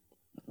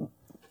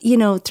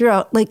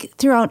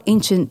 throughout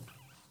ancient,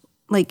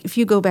 like if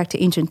you go back to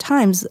ancient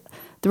times,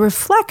 the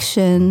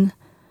reflection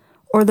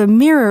or the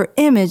mirror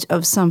image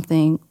of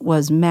something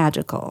was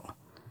magical.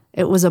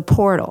 It was a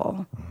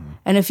portal.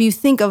 And if you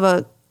think of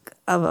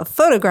a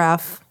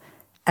photograph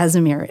as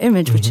a mirror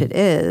image, which it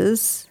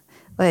is,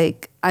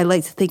 like I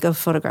like to think of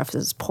photographs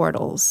as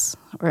portals,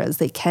 or as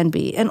they can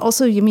be. And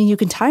also, you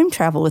can time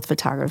travel with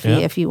photography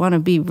if you want to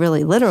be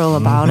really literal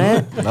about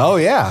it. Oh,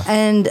 yeah.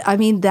 And I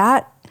mean,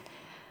 that,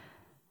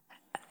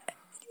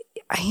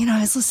 I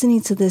was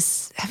listening to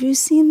this. Have you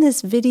seen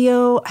this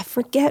video? I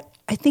forget.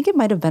 I think it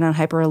might have been on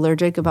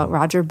Hyperallergic about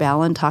Roger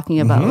Ballin talking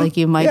about like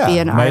you might be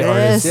an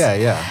artist.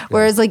 Yeah.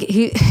 Whereas like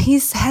he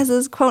has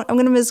this quote. I'm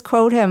going to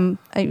misquote him.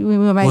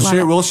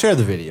 We'll share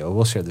the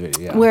video.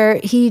 Yeah. Where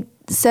he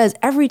says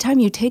every time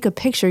you take a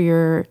picture,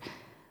 you're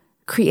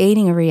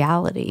creating a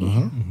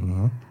reality.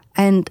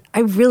 And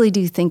I really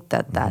do think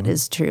that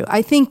is true.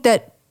 I think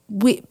that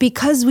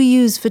because we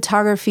use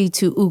photography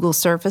to oogle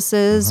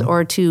surfaces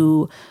or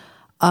to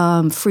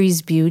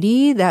freeze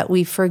beauty, that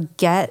we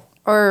forget,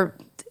 or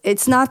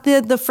it's not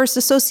the first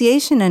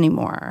association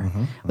anymore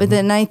with it.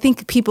 And I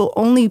think people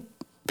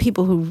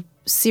who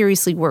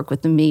seriously work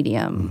with the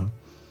medium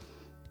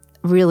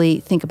really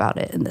think about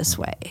it in this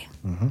way.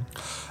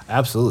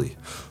 Absolutely.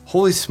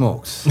 Holy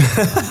smokes.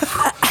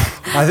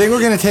 I think we're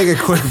going to take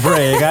a quick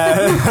break.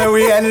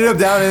 We ended up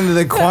down into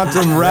the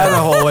quantum rabbit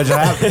hole,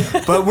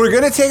 but we're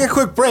going to take a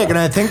quick break, and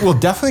I think we'll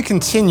definitely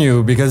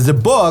continue because the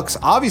books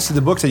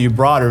that you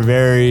brought are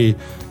very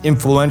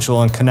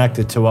influential and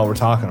connected to what we're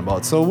talking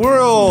about. So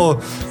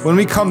when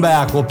we come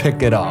back, we'll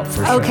pick it up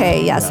for sure.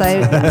 Okay, yes.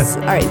 Yes.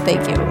 All right,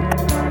 thank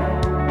you.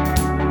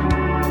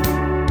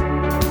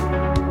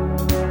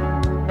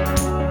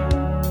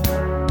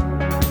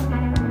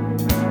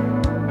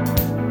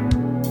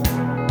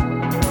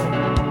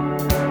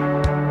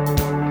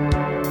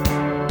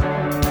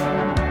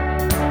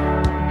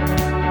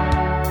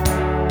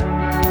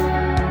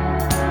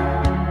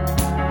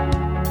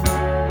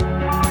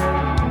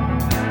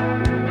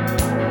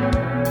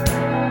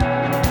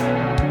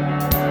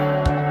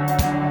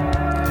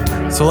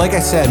 So like I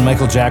said,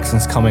 Michael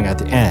Jackson's coming at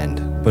the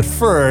end. But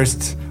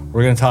first,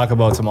 we're going to talk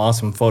about some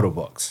awesome photo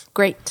books.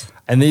 Great.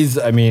 And these,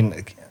 I mean,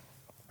 I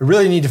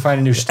really need to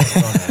find a new shtick.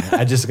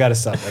 I just got to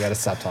stop. I got to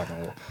stop talking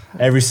about it.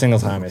 Every single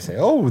time I say,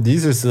 oh,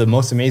 these are the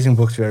most amazing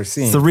books we've ever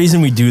seen. It's the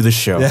reason we do the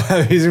show. Yeah,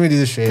 the reason we do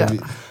the show.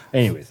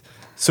 Anyways,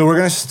 so we're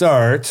going to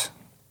start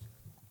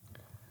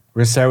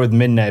with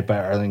Midnight by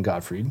Arlene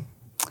Gottfried.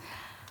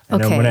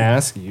 And I'm going to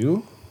ask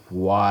you,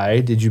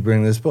 why did you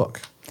bring this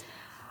book?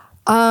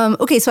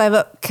 Okay,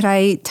 so can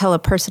I tell a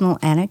personal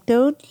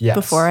anecdote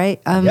before I?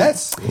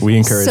 Yes. We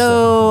encourage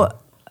that.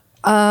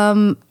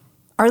 So,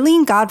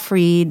 Arlene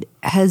Gottfried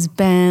has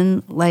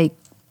been like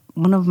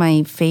one of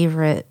my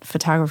favorite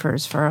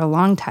photographers for a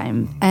long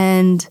time.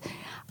 And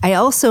I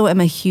also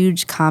am a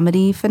huge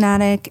comedy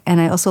fanatic,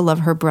 and I also love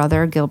her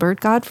brother,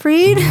 Gilbert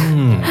Gottfried.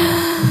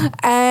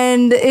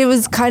 And it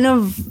was kind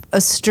of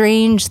a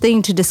strange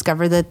thing to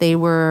discover that they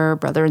were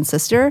brother and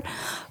sister.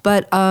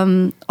 But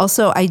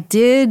also, I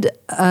did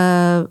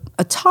a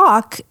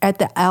talk at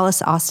the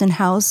Alice Austen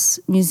House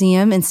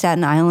Museum in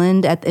Staten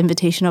Island at the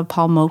invitation of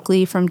Paul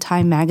Moakley from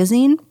Time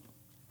Magazine.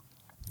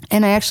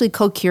 And I actually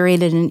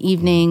co-curated an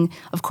evening.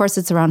 Of course,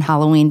 it's around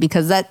Halloween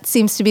because that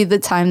seems to be the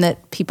time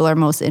that people are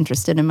most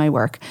interested in my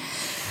work.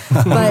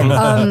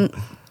 But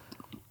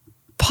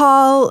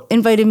Paul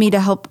invited me to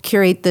help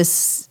curate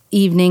this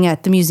evening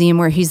at the museum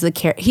where he's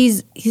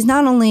he's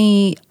not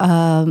only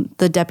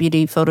the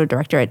deputy photo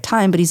director at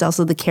Time, but he's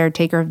also the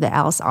caretaker of the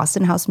Alice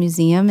Austen House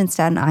Museum in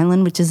Staten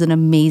Island, which is an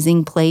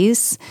amazing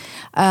place.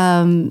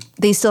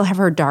 They still have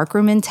her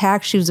darkroom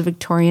intact. She was a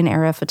Victorian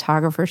era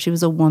photographer. She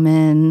was a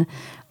woman.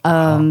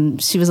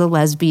 She was a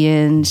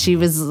lesbian. She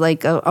was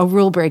like a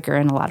rule breaker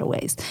in a lot of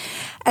ways.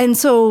 And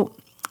so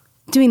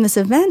doing this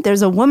event,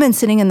 there's a woman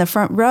sitting in the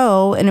front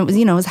row, and it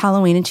was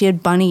Halloween, and she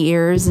had bunny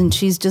ears, and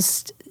she's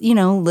just,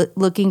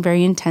 looking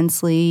very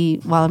intensely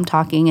while I'm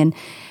talking. And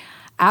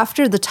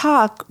after the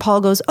talk,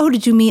 Paul goes, "Oh,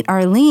 did you meet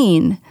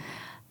Arlene?"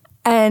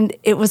 And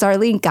it was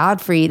Arlene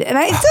Gottfried. And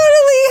I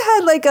totally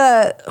had like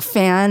a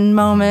fan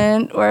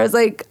moment where I was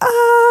like,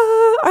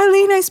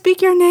 Arlene, I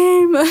speak your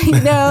name.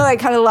 I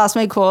kind of lost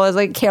my cool. I was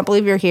like, can't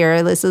believe you're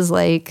here. This is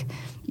like,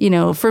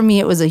 for me,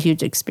 it was a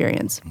huge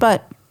experience.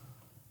 But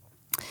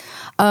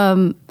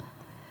I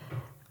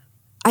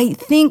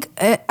think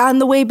on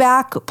the way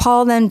back,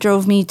 Paul then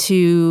drove me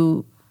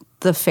to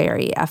the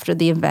ferry after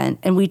the event.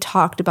 And we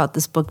talked about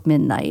this book,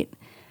 Midnight.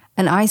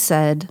 And I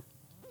said,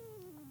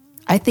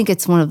 I think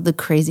it's one of the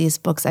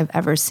craziest books I've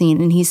ever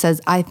seen. And he says,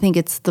 I think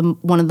it's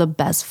one of the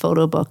best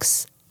photo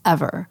books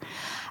ever.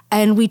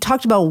 And we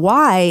talked about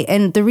why.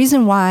 And the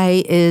reason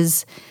why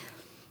is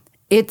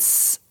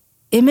it's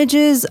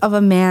images of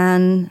a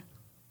man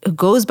who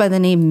goes by the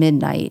name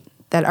Midnight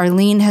that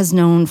Arlene has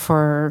known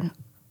for,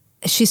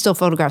 she still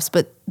photographs,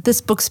 but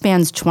this book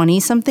spans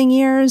 20-something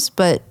years,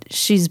 but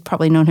she's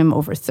probably known him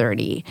over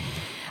 30.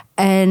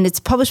 And it's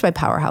published by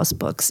Powerhouse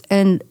Books.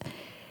 And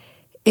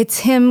it's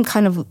him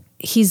kind of,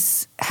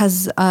 has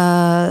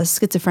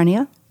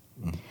schizophrenia.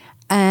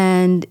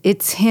 And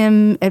it's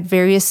him at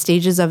various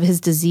stages of his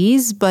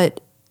disease.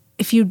 But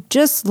if you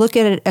just look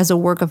at it as a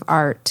work of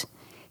art,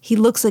 he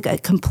looks like a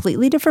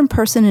completely different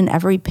person in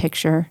every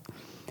picture.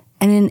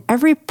 And in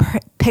every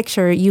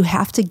picture, you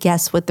have to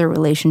guess what their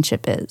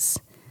relationship is.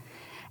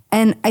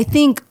 And I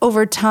think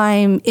over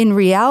time, in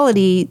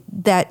reality,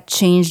 that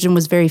changed and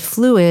was very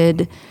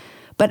fluid.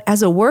 But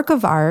as a work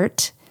of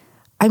art,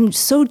 I'm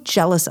so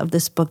jealous of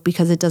this book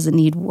because it doesn't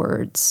need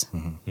words.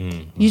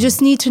 Mm-hmm. You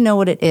just need to know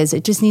what it is.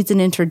 It just needs an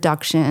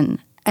introduction,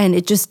 and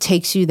it just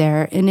takes you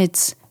there. And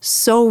it's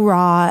so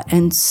raw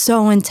and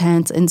so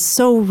intense and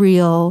so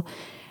real.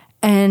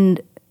 And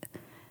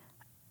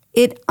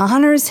it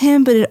honors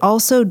him, but it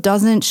also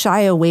doesn't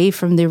shy away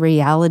from the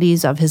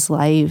realities of his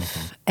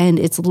life. And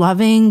it's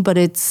loving, but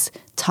it's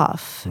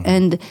tough. Mm-hmm.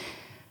 And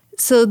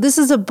so this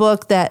is a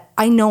book that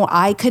I know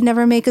I could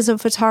never make as a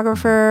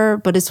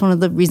photographer, but it's one of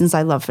the reasons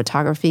I love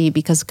photography,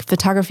 because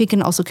photography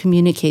can also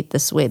communicate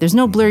this way. There's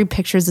no blurry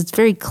pictures. It's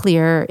very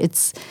clear.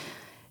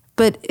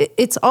 But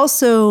it's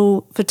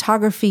also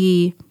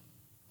photography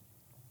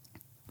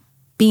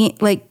being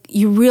like,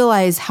 you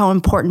realize how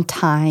important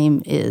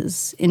time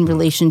is in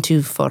relation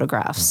to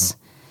photographs.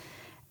 Mm-hmm.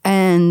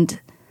 And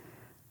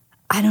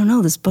I don't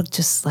know, this book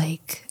just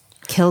like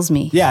kills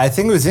me. Yeah, I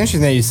think it was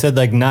interesting that you said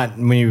not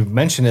when you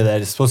mentioned it that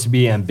it's supposed to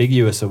be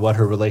ambiguous of what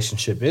her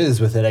relationship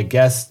is with it. I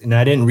guess, and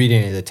I didn't read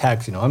any of the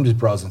text. I'm just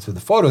browsing through the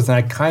photos, and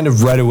I kind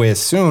of right away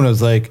assumed, I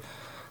was like,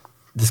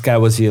 this guy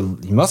he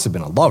must have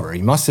been a lover.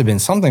 He must have been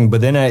something. But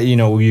then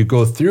you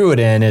go through it,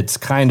 and it's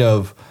kind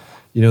of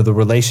the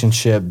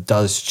relationship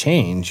does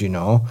change.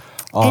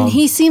 And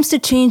he seems to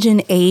change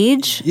in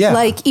age. Yeah.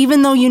 Like,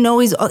 even though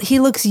he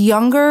looks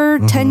younger,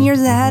 10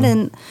 years ahead.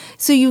 And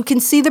so you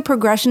can see the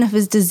progression of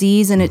his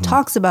disease, and it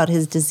talks about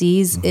his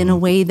disease in a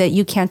way that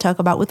you can't talk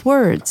about with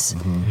words.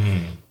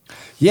 Mm-hmm.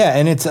 Yeah,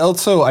 and it's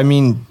also,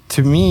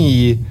 to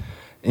me,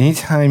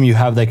 anytime you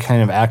have that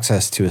kind of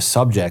access to a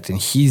subject and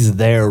he's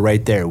there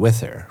right there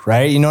with her,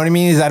 right? You know what I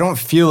mean? I don't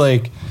feel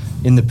like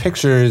in the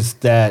pictures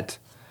that,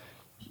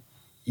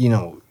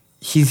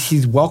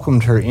 he's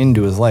welcomed her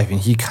into his life, and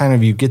he kind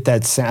of, you get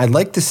that sense. I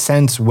like the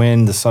sense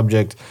when the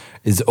subject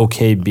is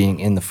okay being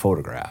in the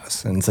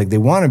photographs, and it's like they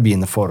want to be in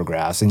the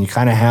photographs, and you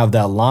kind of have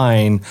that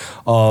line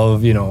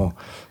of, you know,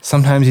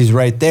 sometimes he's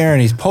right there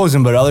and he's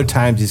posing, but other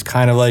times he's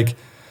kind of like,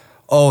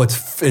 oh,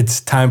 it's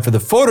time for the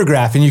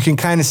photograph. And you can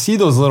kind of see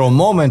those little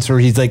moments where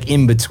he's like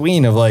in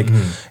between of like,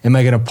 am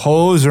I going to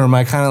pose, or am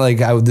I kind of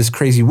like, this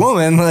crazy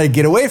woman, like,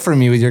 get away from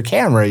me with your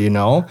camera, you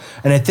know?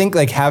 And I think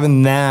like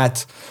having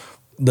that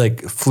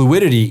like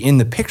fluidity in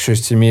the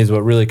pictures to me is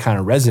what really kind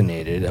of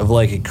resonated, of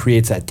like, it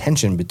creates that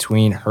tension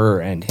between her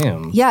and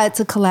him. Yeah,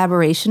 it's a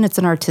collaboration. It's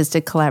an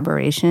artistic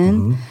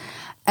collaboration.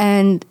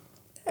 And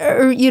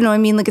you know, I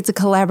mean, like, it's a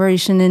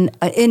collaboration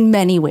in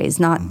many ways,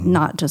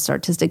 not just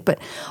artistic, but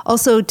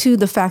also to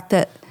the fact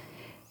that,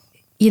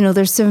 you know,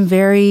 there's some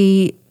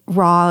very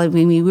raw. I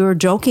mean, we were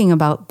joking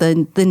about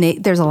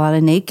there's a lot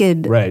of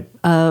naked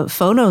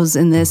photos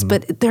in this,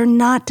 but they're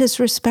not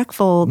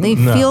disrespectful. They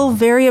feel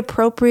very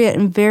appropriate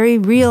and very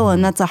real,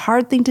 and that's a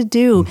hard thing to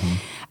do.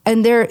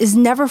 And there is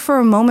never for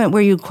a moment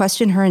where you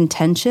question her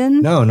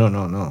intention.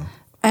 No.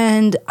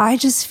 And I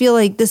just feel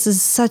like this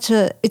is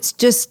it's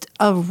just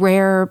a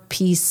rare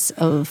piece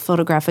of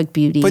photographic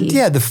beauty. But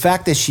yeah, the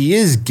fact that she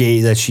is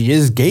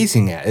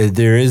gazing at,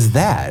 there is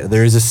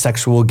a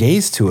sexual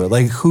gaze to it.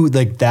 Like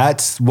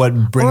that's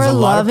what brings a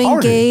lot of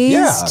loving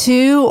gaze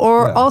too,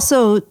 or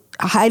also,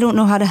 I don't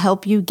know how to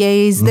help you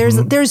gaze.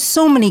 There's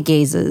so many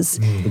gazes.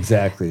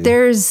 Exactly.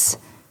 There's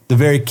the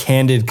very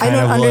candid kind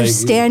of I don't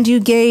understand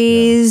you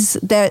gaze,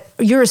 that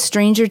you're a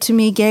stranger to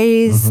me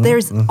gaze.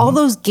 There's all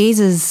those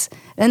gazes.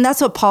 And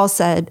that's what Paul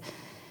said.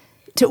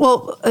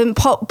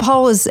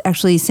 Paul was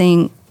actually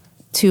saying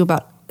too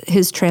about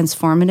his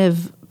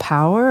transformative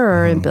power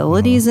or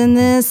abilities in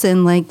this,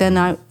 and like then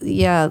I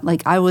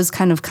was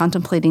kind of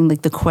contemplating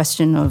like the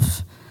question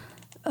of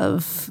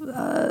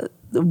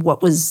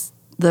what was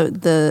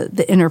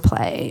the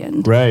interplay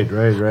and right.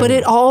 But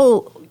it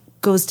all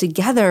goes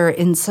together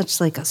in such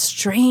like a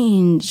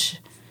strange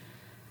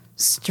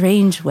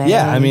way.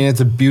 Yeah, I mean,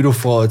 it's a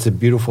beautiful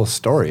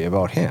story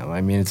about him.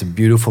 I mean, it's a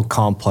beautiful,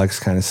 complex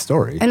kind of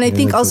story. And I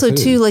think also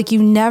too, like,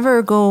 you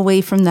never go away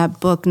from that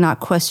book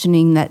not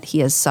questioning that he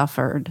has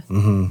suffered.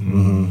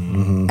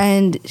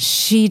 And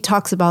she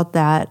talks about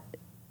that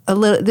a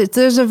little.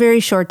 There's a very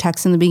short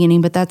text in the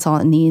beginning, but that's all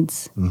it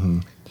needs.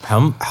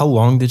 How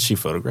long did she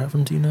photograph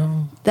him? Do you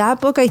know?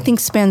 That book, I think,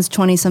 spans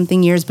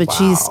 20-something years, but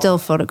she's still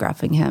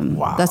photographing him.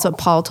 Wow. That's what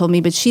Paul told me,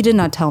 but she did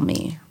not tell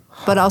me.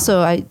 But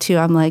also,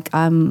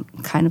 I'm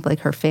kind of like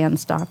her fan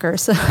stalker.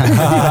 So,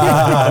 nice.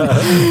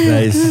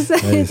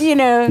 You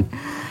know,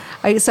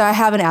 so I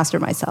haven't asked her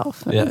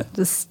myself. Yeah.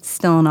 Just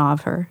still in awe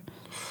of her.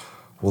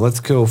 Well, let's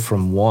go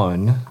from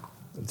one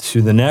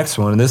to the next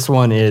one. This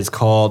one is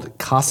called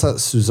Casa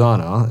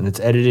Susana, and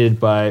it's edited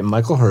by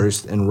Michael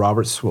Hurst and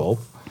Robert Swope.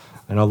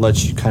 And I'll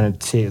let you kind of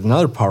take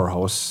another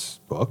Powerhouse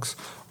Books.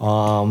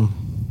 We'll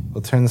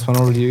turn this one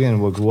over to you again.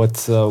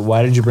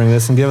 Why did you bring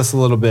this? And give us a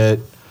little bit.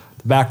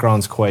 The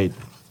background's quite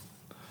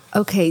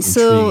okay.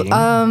 So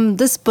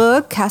this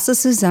book, Casa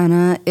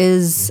Susana,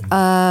 is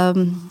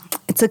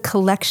it's a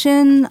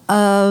collection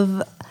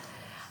of.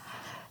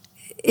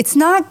 It's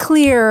not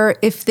clear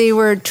if they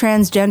were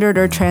transgendered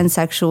or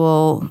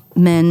transsexual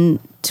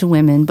men to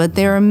women, but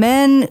there are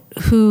men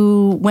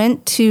who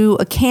went to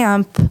a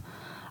camp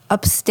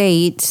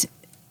upstate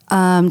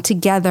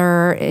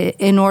together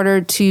in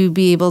order to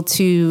be able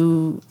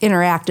to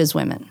interact as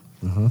women.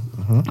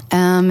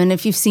 And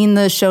if you've seen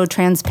the show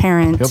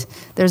Transparent,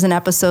 there's an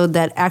episode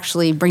that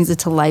actually brings it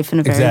to life in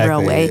a very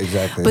real way.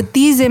 Exactly. But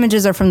these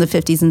images are from the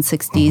 50s and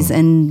 60s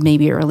and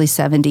maybe early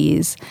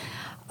 70s.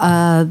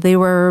 They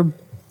were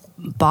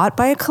bought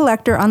by a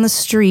collector on the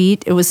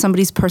street. It was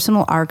somebody's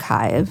personal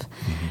archive.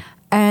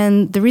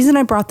 And the reason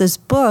I brought this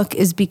book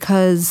is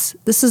because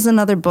this is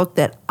another book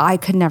that I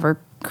could never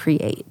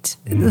create.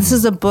 This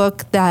is a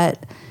book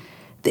that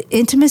the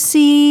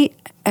intimacy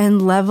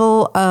and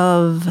level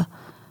of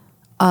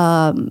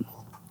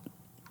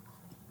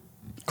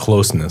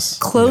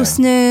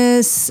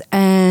closeness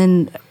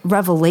and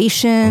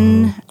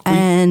revelation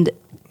and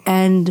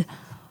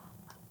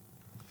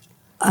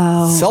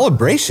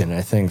celebration,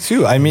 I think,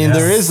 too. I mean,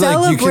 there is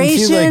like, you can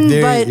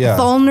see like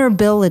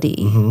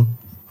vulnerability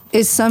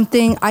is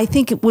something I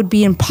think it would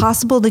be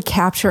impossible to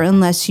capture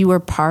unless you were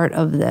part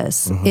of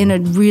this in a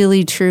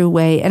really true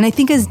way. And I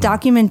think as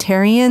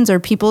documentarians or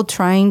people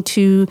trying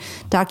to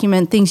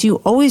document things, you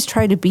always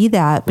try to be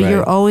that, but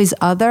you're always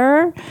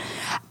other.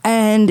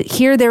 And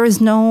here there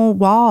is no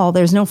wall,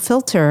 there's no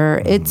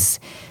filter. It's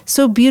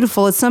so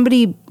beautiful. It's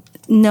somebody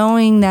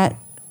knowing that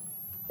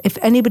if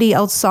anybody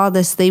else saw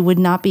this, they would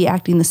not be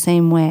acting the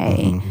same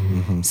way.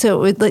 So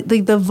like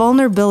the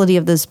vulnerability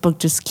of this book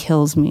just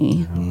kills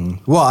me.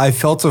 Well, I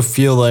also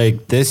feel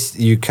like this,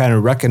 you kind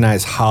of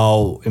recognize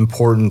how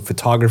important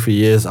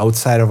photography is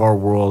outside of our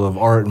world of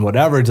art and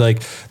whatever. It's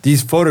like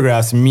these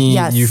photographs mean,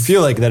 you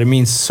feel like that it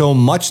means so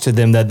much to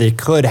them that they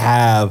could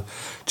have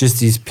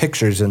just these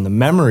pictures and the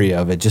memory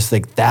of it, just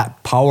like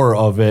that power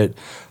of it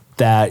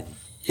that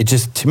it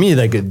just, to me,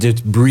 like it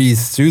just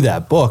breathes through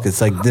that book.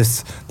 It's like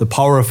the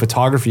power of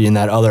photography in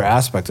that other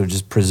aspect of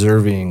just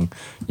preserving,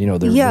 their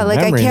like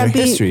I memory and can't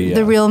their be history.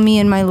 the real me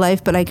in my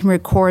life, but I can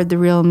record the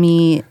real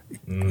me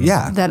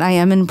Yeah. that I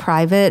am in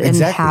private and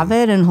have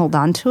it and hold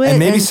on to it. And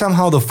maybe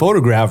somehow the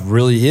photograph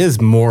really is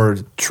more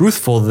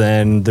truthful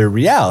than the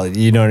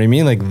reality. You know what I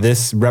mean? Like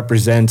this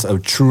represents a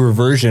truer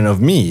version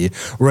of me.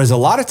 Whereas a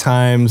lot of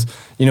times,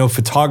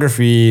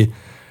 photography,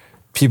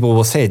 people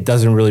will say it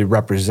doesn't really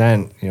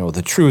represent,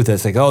 the truth.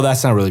 It's like, oh,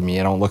 that's not really me.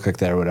 I don't look like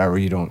that or whatever.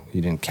 You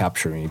didn't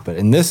capture me. But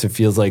in this, it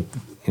feels like,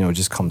 it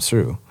just comes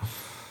through.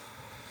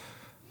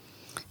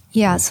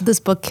 Yeah. So this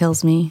book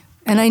kills me.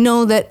 And I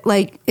know that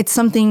it's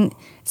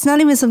not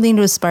even something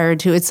to aspire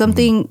to. It's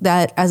something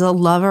that as a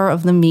lover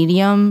of the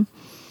medium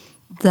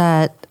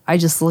that I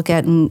just look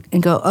at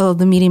and go, oh,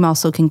 the medium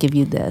also can give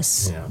you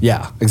this.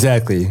 Yeah,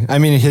 exactly. I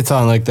mean, it hits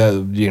on like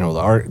the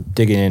art,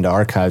 digging into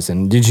archives.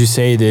 And did you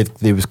say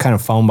that it was kind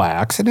of found by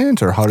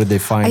accident, or how did they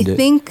find it? I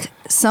think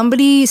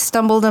somebody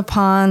stumbled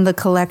upon the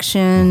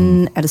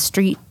collection at a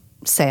street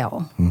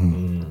sale.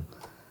 Mm-hmm.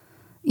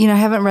 I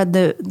haven't read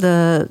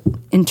the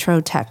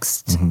intro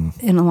text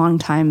in a long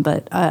time,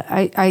 but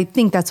I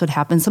think that's what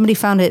happened. Somebody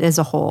found it as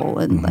a whole,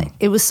 and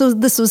this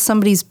was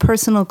somebody's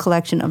personal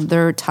collection of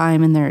their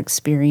time and their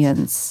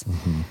experience,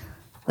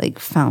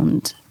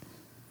 found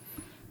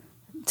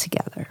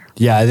together.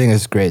 Yeah, I think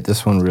it's great.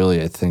 This one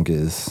really, I think,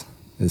 is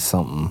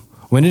something.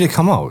 When did it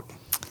come out?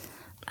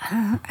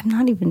 I'm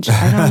not even sure.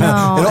 I don't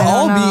know. It'll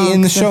all be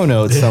in the show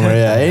notes somewhere.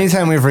 Yeah.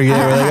 Anytime we forget,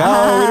 we're like,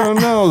 oh, we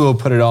don't know. We'll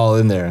put it all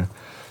in there.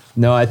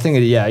 No, I think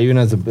even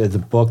as a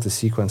book, the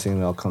sequencing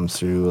all comes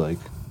through like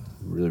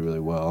really, really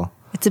well.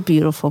 It's a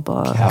beautiful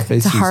book. Cafe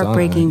it's a Susanna.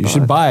 heartbreaking book. You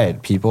should buy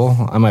it, people.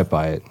 I might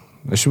buy it.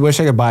 I wish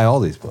I could buy all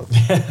these books.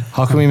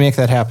 How can we make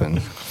that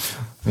happen?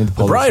 The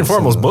Brian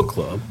Formal's book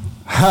club.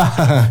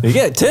 You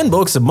get 10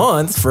 books a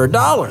month for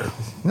 $1.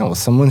 No,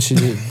 someone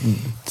should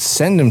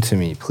send them to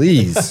me,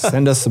 please.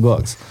 Send us the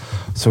books.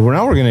 So we're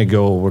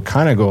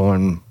kind of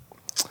going.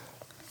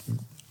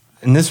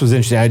 And this was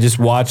interesting. I just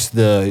watched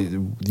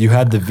you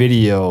had the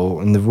video,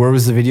 and where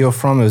was the video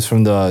from? It was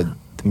from the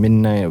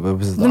Midnight, what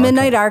was it? The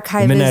Midnight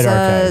Archive Midnight is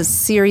Archive. a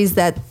series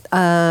that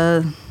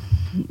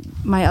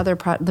my other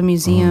the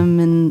museum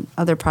and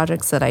other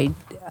projects that I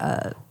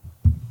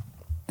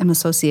am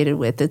associated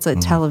with. It's a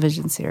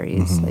television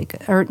series,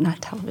 or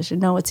not television.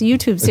 No, it's a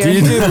YouTube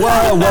series. It's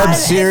a web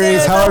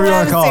series, however you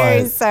want to call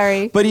it.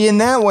 Sorry. But in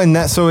that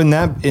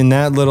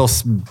little,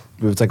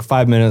 it was like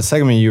 5 minute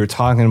segment you were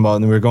talking about,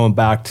 and we were going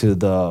back to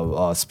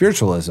the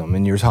spiritualism,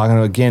 and you were talking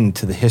again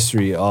to the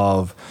history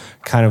of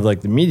kind of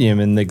like the medium,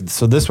 and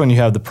so this one you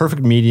have the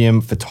perfect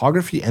medium,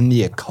 photography, and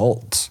the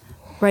occult.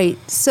 Right.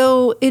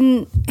 So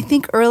I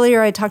think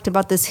earlier I talked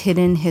about this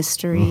hidden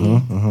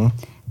history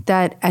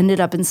that ended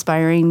up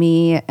inspiring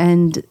me,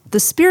 and the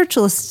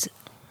spiritualists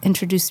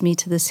introduced me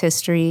to this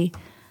history.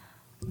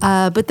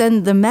 But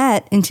then the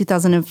Met in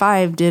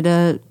 2005 did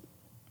a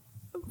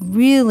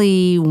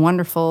really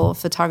wonderful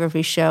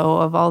photography show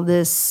of all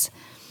this,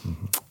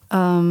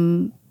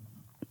 all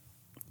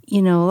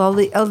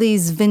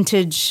these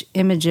vintage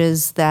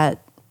images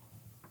that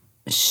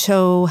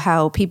show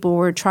how people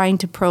were trying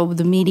to probe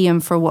the medium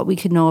for what we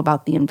could know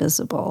about the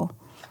invisible.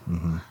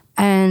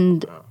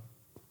 And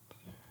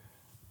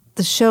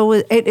the show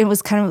was, it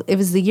was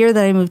the year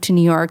that I moved to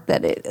New York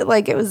that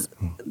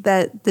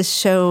that this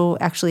show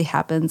actually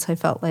happened. So I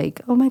felt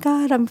like, oh my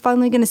God, I'm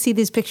finally going to see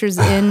these pictures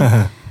in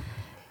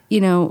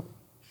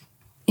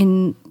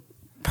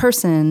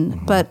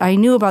person. But I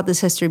knew about this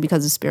history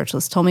because the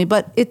spiritualists told me.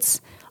 But it's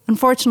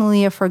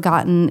unfortunately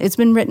it's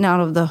been written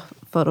out of the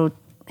photo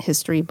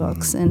history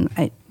books. And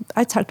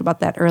I talked about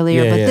that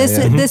earlier.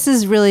 This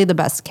is really the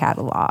best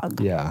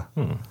catalog. Yeah.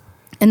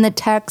 And the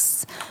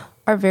texts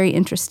are very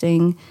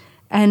interesting.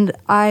 And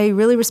I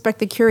really respect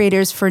the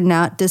curators for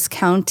not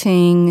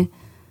discounting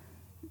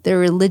their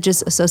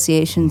religious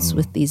associations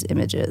with these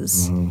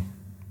images.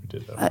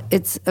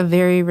 It's a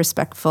very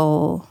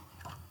respectful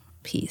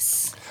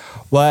piece.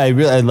 Well,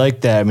 I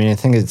like that. I mean, I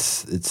think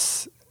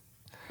it's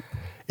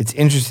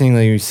interesting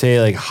that you say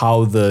like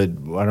how I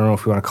don't know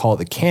if you want to call it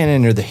the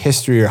canon or the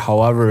history or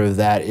however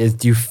that is.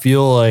 Do you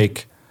feel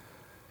like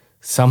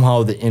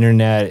somehow the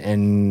internet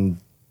and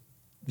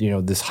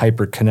this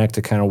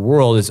hyper-connected kind of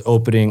world is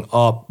opening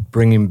up,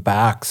 bringing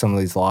back some of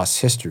these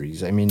lost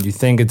histories? I mean, do you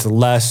think it's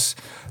less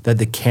that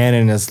the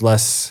canon is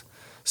less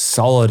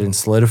solid and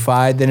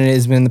solidified than it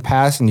has been in the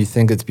past? And you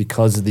think it's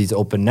because of these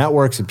open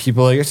networks and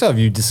people like yourself,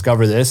 you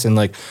discover this and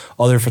like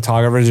other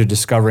photographers are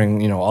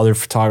discovering, other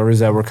photographers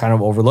that were kind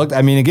of overlooked.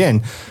 I mean,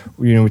 again,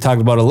 we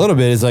talked about a little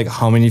bit is like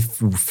how many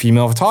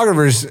female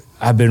photographers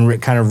have been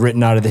kind of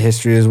written out of the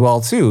history as well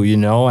too,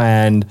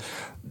 and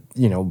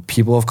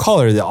people of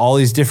color, all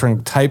these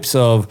different types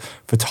of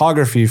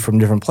photography from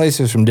different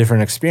places, from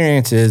different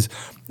experiences.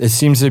 It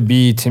seems to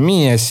be, to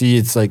me, I see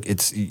you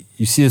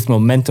see this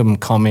momentum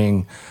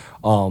coming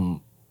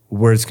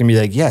where it's going to be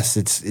like, yes,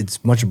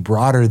 it's much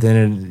broader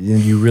than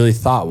you really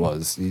thought it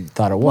was.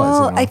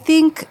 Well, I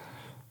think,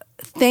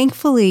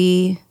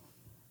 thankfully,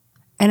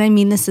 and I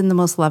mean this in the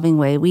most loving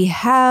way, we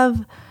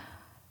have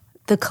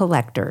the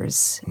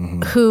collectors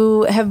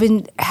who have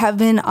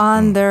been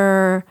on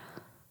their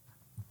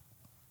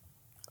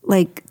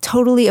like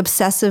totally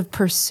obsessive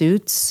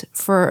pursuits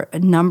for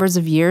numbers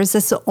of years.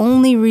 That's the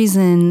only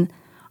reason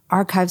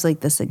archives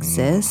like this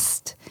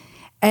exist.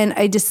 And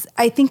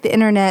I think the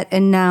internet,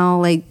 and now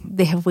like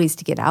they have ways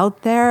to get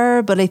out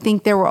there, but I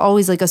think there were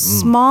always like a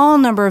small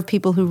number of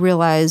people who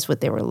realized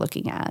what they were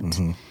looking at.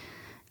 And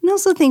I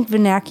also think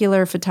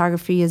vernacular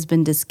photography has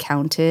been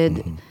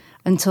discounted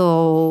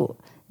until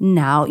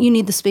now. You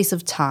need the space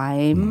of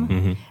time.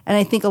 And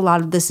I think a lot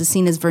of this is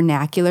seen as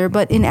vernacular,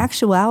 but in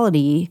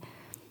actuality,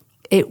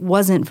 it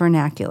wasn't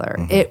vernacular.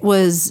 It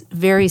was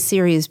very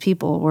serious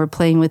people were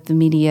playing with the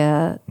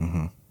media.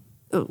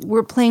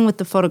 We're playing with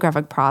the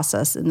photographic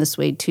process in this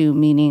way too,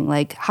 meaning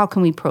like, how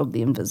can we probe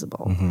the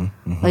invisible?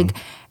 Like,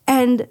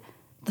 and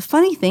the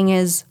funny thing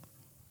is,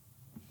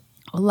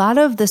 a lot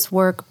of this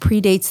work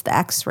predates the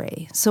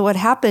X-ray. So what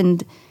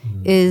happened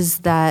is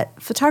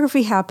that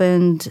photography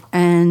happened,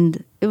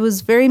 and it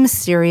was very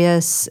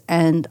mysterious.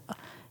 And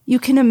you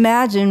can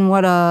imagine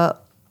what a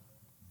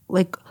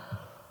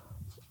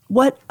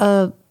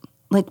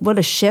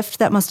shift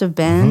that must have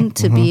been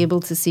to be able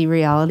to see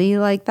reality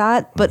like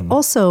that. But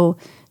also,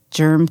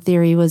 germ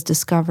theory was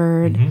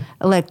discovered,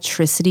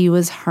 electricity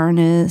was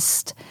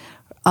harnessed,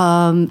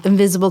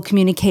 invisible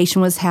communication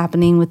was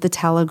happening with the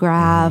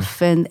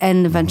telegraph and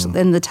eventually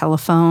and the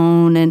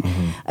telephone. And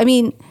I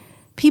mean,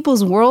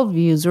 people's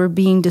worldviews were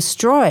being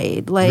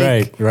destroyed.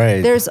 Like,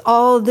 there's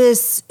all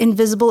this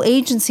invisible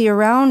agency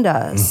around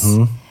us.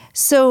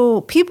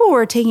 So people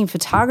were taking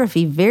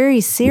photography very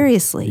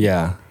seriously.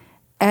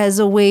 As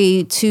a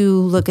way to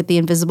look at the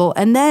invisible.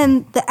 And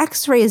then the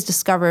X-ray is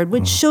discovered,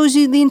 which shows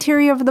you the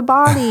interior of the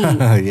body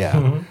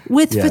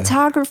with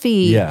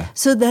photography.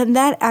 So then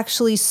that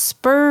actually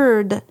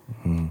spurred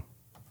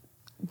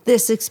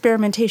this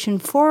experimentation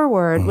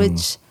forward,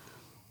 which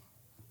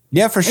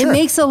for sure. it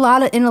makes a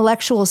lot of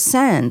intellectual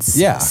sense.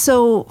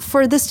 So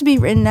for this to be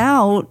written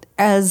out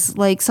as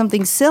like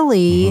something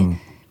silly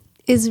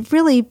is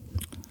really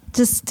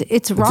just,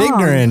 it's wrong. It's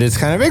ignorant. It's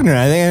kind of ignorant.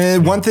 I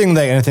think one thing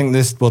that I think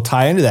this will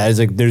tie into that is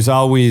like there's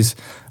always,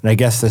 and I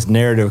guess this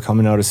narrative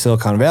coming out of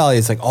Silicon Valley,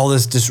 it's like all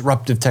this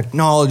disruptive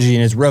technology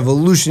and it's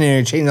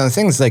revolutionary change on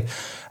things. Like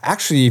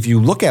actually, if you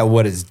look at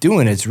what it's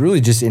doing, it's really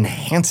just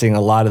enhancing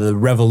a lot of the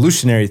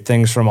revolutionary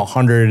things from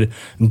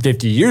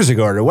 150 years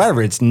ago or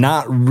whatever. It's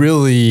not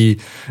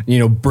really,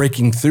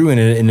 breaking through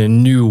in a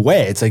new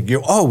way. It's like,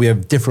 we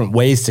have different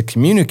ways to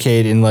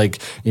communicate, and like,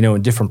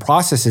 in different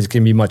processes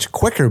can be much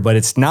quicker, but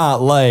it's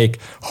not like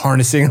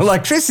harnessing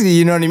electricity,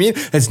 you know what I mean?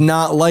 It's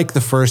not like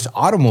the first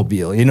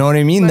automobile, you know what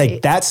I mean? Right.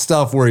 Like that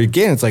stuff where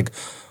again, it's like,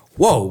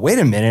 whoa, wait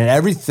a minute.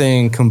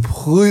 Everything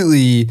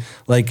completely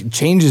like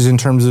changes in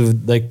terms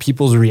of like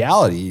people's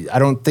reality. I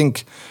don't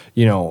think,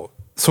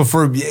 so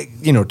for,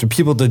 to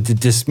people to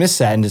dismiss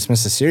that and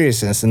dismiss the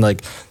seriousness and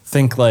like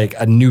think like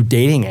a new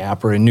dating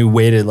app or a new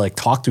way to like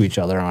talk to each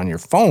other on your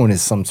phone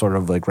is some sort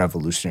of like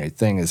revolutionary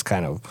thing is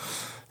kind of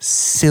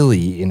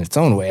silly in its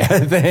own way, I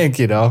think,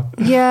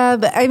 Yeah,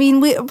 but I mean,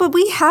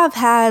 we have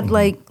had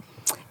like,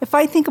 if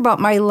I think about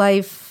my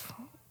life,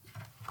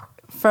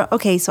 so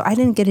I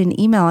didn't get an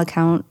email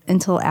account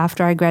until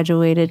after I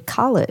graduated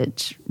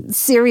college.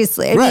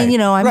 Seriously. I mean,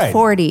 I'm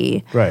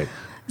 40. Right.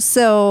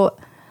 So,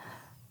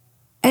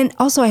 and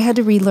also I had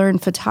to relearn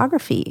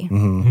photography.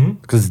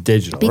 Because it's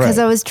digital. Because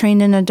I was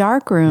trained in a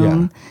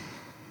darkroom. Yeah.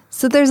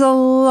 So there's a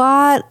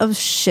lot of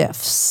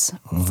shifts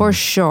for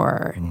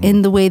sure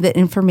in the way that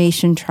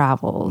information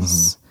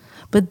travels.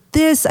 But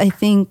this, I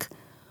think,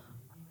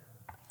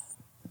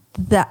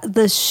 that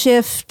the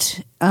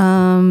shift,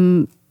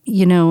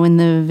 in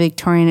the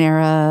Victorian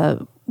era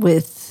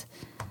with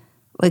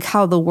like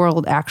how the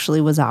world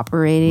actually was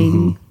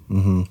operating.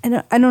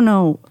 I don't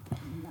know.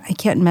 I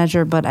can't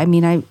measure, but I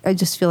mean, I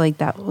just feel like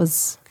that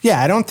was...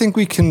 Yeah, I don't think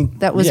we can...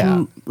 That was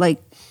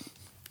like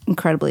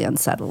incredibly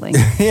unsettling.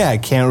 I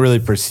can't really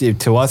perceive.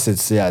 To us,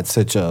 it's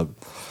such a...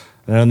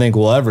 I don't think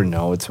we'll ever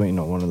know. It's, one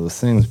of those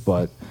things,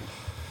 but...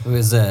 It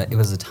was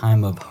a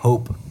time of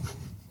hope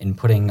in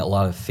putting a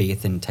lot of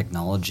faith in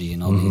technology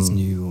and all these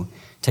new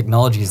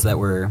technologies that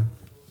were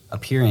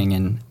appearing.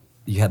 And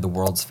you had the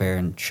World's Fair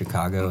in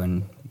Chicago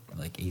in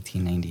like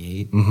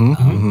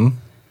 1898.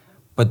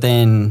 But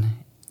then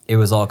it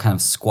was all kind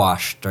of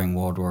squashed during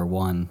World War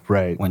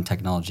I, when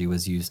technology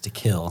was used to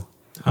kill.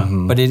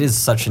 But it is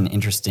such an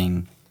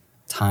interesting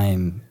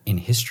time in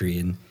history,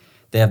 and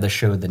they have the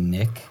show The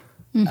Nick.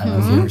 I don't know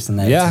if you've ever seen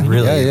that. Yeah, it's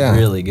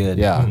really good.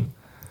 Yeah,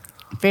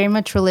 very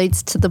much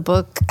relates to the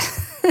book.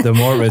 The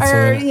more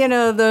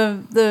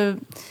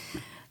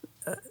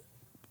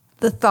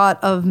the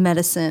thought of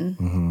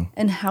medicine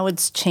and how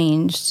it's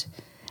changed,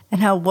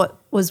 and how what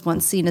was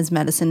once seen as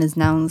medicine is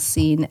now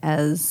seen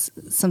as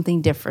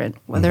something different,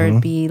 whether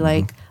it be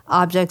like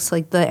objects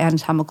like the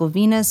anatomical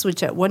Venus,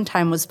 which at one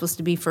time was supposed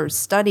to be for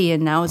study,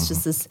 and now it's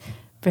just this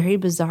very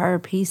bizarre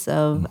piece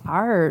of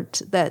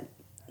art that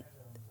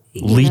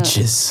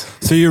leeches.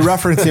 So you're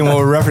referencing what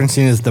we're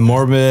referencing is the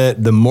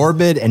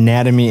morbid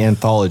anatomy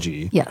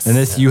anthology. Yes. And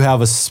this, you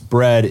have a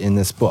spread in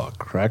this book,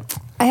 correct?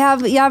 I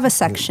have a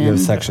section. You have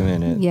a section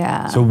in it.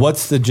 Yeah. So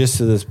what's the gist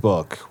of this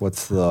book?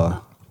 What's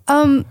the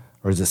or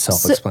is it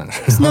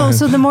self-explanatory?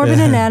 So the Morbid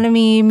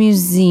Anatomy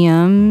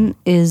Museum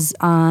is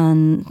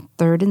on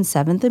 3rd and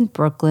 7th in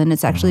Brooklyn.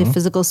 It's actually a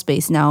physical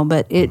space now,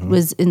 but it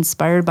was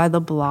inspired by the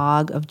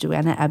blog of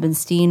Joanna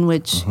Ebenstein,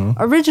 which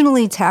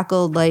originally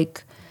tackled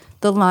like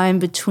the line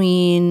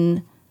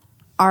between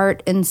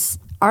art and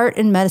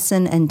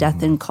medicine and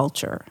death and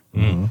culture.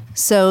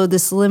 So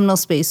this liminal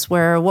space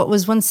where what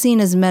was once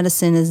seen as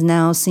medicine is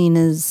now seen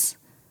as,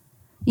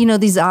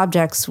 these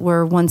objects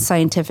were once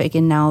scientific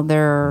and now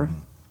they're,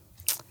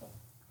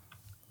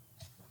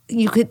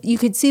 you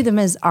could see them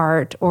as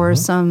art or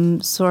some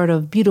sort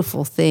of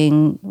beautiful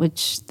thing,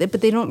 but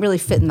they don't really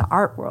fit in the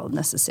art world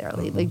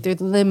necessarily. Like they're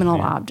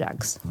liminal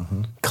objects.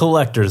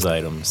 Collector's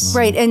items.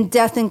 Right, and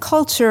death and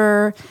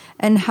culture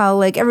and how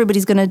like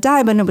everybody's going to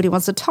die, but nobody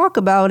wants to talk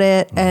about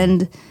it.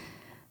 And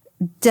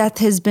death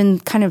has been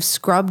kind of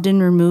scrubbed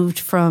and removed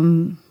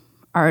from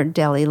our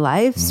daily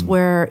lives,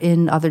 where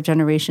in other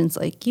generations,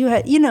 like you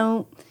had,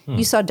 you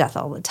saw death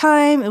all the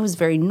time. It was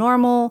very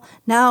normal.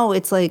 Now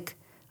it's like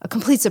a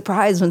complete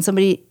surprise when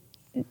somebody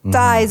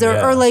dies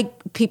or like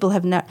people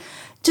have not.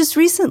 Just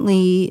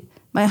recently,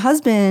 my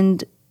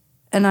husband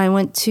and I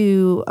went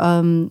to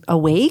a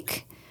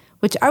wake,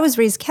 which I was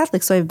raised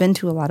Catholic, so I've been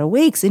to a lot of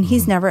wakes, and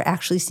he's never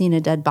actually seen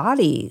a dead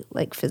body,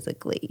 like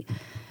physically.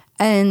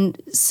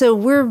 And so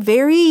we're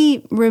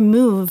very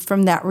removed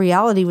from that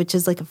reality, which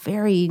is like a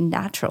very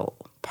natural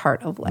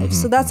part of life.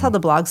 So that's how the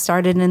blog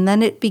started. And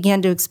then it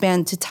began to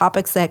expand to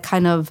topics that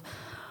kind of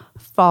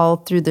fall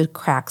through the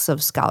cracks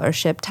of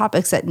scholarship,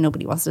 topics that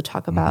nobody wants to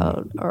talk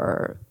about,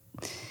 or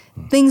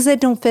things that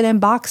don't fit in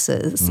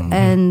boxes.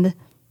 And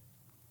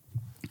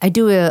I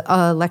do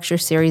a lecture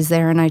series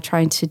there, and I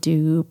try to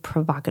do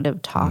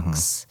provocative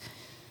talks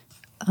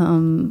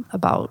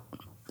about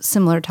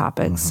similar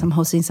topics. I'm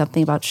hosting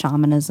something about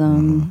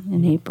shamanism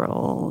in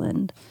April.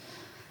 And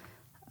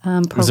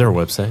Is there a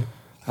website?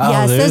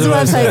 yes, there's a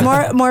website,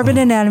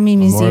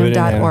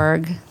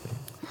 morbidanatomy.org.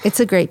 It's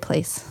a great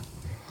place.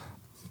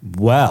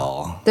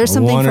 Well, There's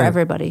something for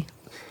everybody.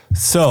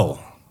 So,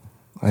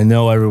 I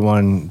know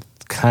everyone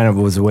kind of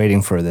was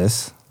waiting for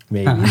this,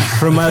 maybe,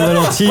 from my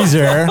little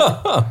teaser.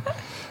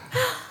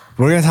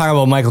 We're going to talk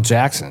about Michael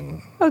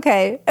Jackson.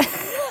 Okay.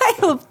 I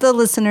hope the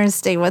listeners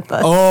stay with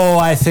us. Oh,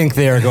 I think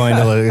they are going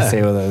to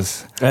stay with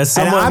us. As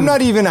And someone, I'm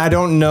not even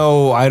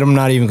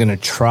going to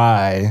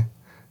try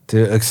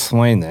to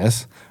explain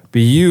this.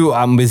 But you,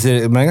 am I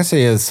going to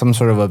say is some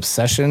sort of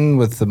obsession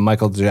with the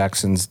Michael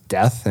Jackson's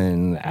death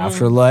and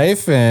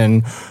afterlife,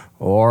 let's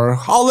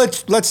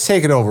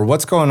take it over.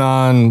 What's going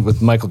on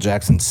with Michael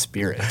Jackson's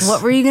spirits?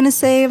 What were you going to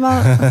say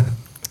about?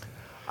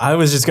 I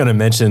was just going to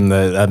mention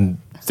that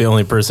I'm the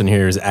only person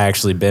here who's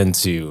actually been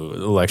to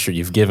the lecture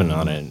you've given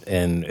on it.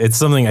 And it's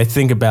something I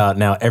think about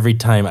now every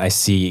time I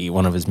see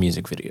one of his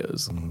music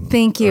videos.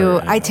 Thank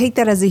you. I take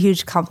that as a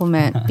huge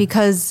compliment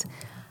because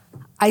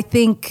I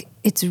think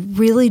it's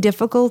really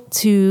difficult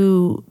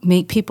to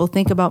make people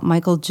think about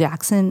Michael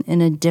Jackson in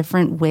a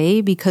different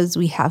way because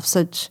we have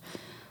such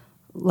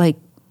like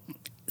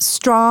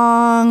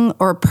strong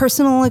or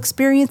personal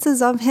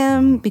experiences of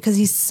him because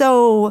he's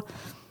so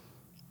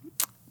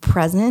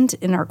present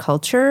in our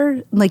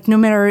culture, like no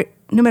matter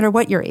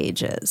what your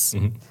age is.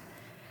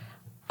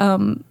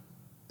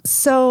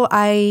 So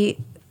I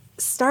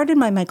started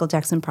my Michael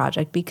Jackson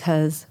project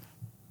because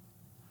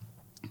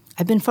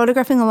I've been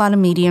photographing a lot of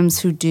mediums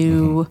who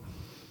do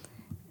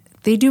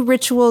they do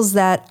rituals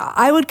that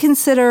I would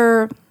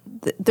consider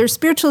they're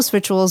spiritualist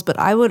rituals, but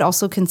I would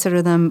also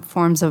consider them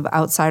forms of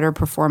outsider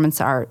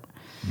performance art.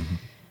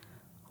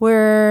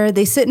 Where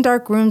they sit in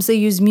dark rooms, they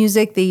use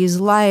music, they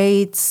use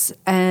lights,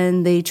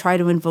 and they try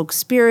to invoke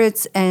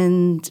spirits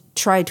and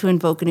try to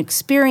invoke an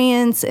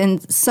experience.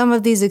 And some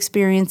of these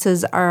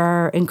experiences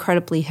are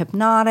incredibly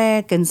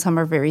hypnotic, and some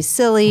are very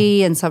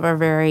silly, and some are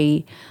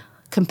very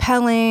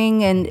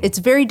compelling. And it's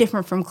very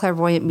different from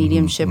clairvoyant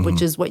mediumship,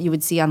 which is what you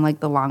would see on like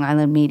the Long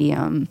Island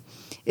Medium.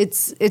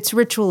 It's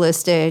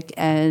ritualistic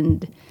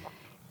and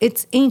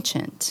it's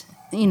ancient.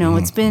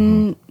 It's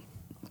been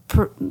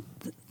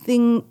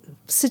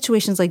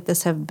situations like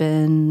this have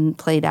been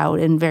played out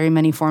in very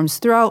many forms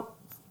throughout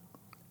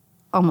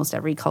almost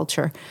every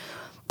culture.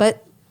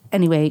 But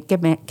anyway,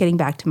 getting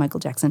back to Michael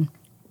Jackson.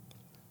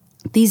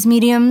 These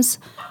mediums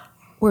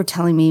were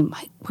telling me,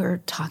 we're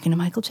talking to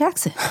Michael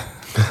Jackson.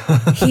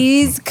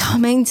 He's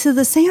coming to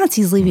the seance.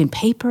 He's leaving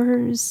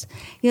papers.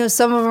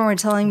 Some of them were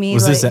telling me.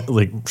 Was this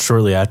like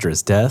shortly after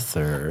his death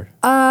or?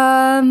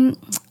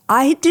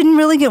 I didn't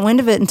really get wind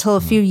of it until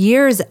a few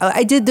years.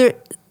 I did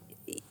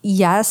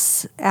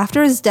yes,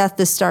 after his death,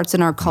 this starts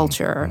in our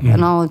culture,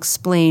 and I'll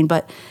explain.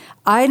 But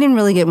I didn't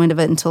really get wind of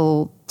it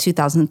until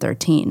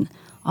 2013.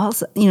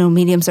 Also,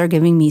 mediums are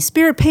giving me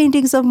spirit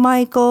paintings of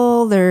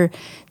Michael. They're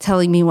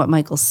telling me what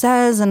Michael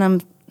says, and I'm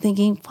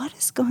thinking, what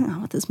is going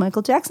on with this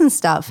Michael Jackson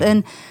stuff?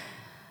 And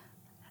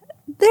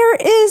There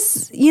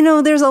is,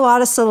 there's a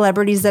lot of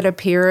celebrities that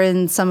appear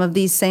in some of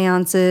these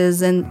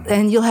seances,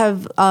 and you'll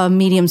have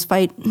mediums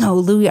fight. No,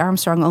 Louis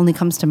Armstrong only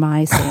comes to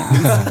my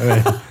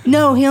seance.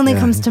 No, he only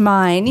comes to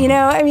mine.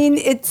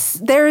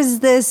 There's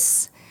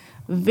this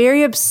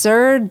very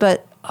absurd,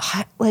 but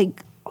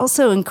like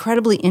also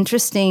incredibly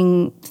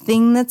interesting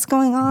thing that's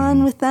going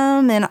on with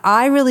them. And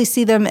I really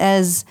see them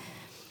as,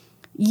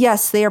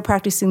 yes, they are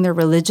practicing their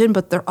religion,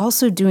 but they're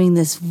also doing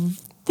this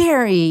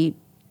very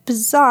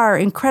bizarre,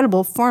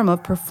 incredible form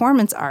of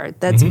performance art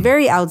that's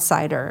very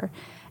outsider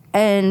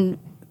and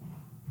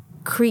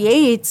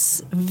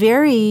creates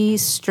very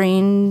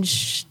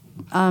strange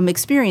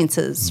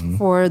experiences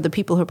for the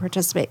people who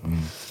participate.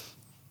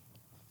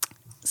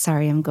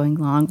 Sorry, I'm going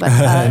long,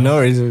 but no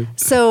worries.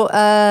 So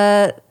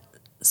I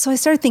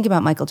started thinking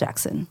about Michael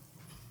Jackson,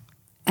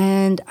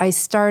 and I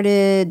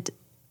started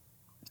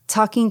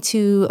talking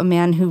to a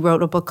man who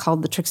wrote a book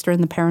called The Trickster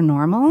and the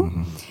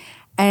Paranormal.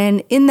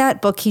 And in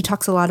that book, he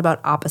talks a lot about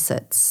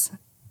opposites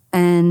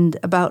and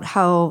about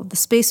how the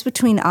space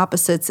between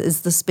opposites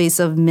is the space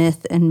of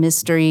myth and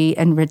mystery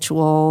and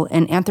ritual.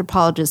 And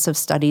anthropologists have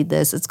studied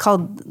this. It's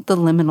called the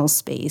liminal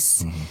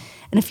space.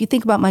 And if you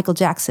think about Michael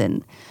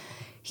Jackson,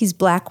 he's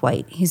black,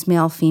 white, he's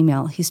male,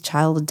 female, he's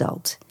child,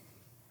 adult.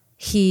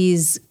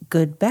 He's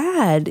good,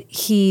 bad.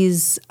 He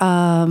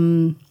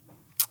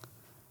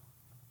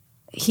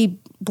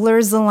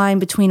blurs the line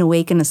between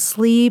awake and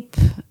asleep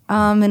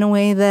in a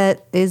way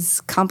that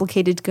is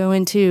complicated to go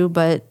into,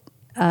 but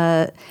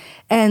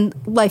and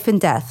life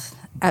and death.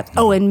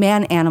 And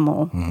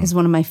man-animal is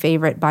one of my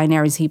favorite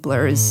binaries he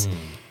blurs,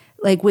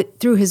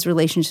 through his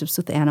relationships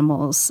with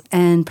animals,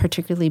 and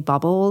particularly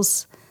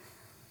Bubbles.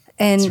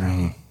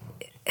 And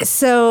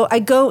so I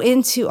go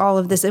into all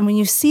of this, and when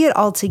you see it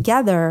all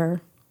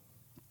together,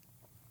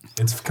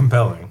 It's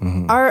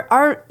compelling.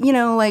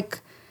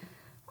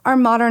 Our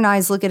modern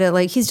eyes look at it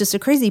like he's just a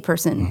crazy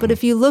person. But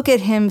if you look at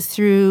him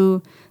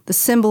through the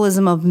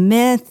symbolism of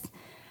myth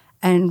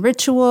and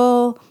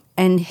ritual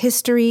and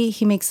history,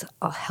 he makes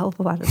a hell of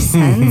a lot of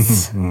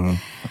sense.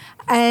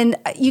 And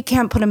you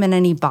can't put him in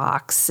any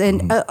box.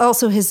 And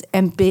also his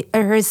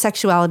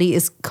sexuality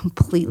is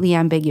completely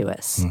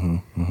ambiguous.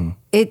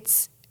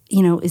 It's,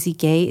 is he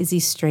gay? Is he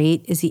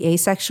straight? Is he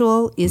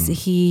asexual? Is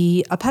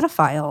he a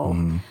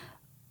pedophile?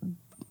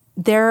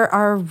 There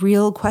are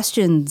real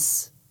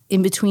questions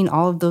in between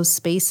all of those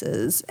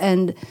spaces.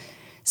 And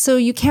so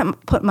you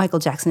can't put Michael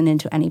Jackson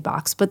into any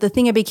box. But the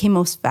thing I became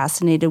most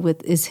fascinated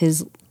with is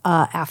his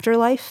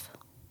afterlife,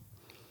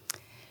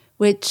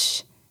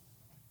 which,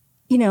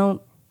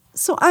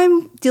 so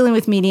I'm dealing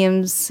with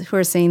mediums who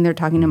are saying they're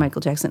talking to Michael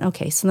Jackson.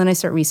 Okay, so then I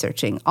start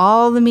researching.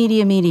 All the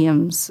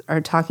mediums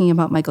are talking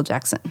about Michael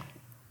Jackson.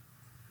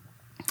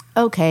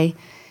 Okay,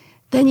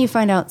 then you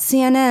find out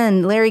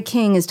CNN, Larry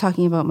King is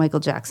talking about Michael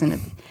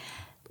Jackson.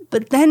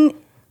 But then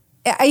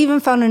I even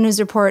found a news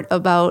report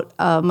about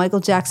Michael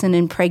Jackson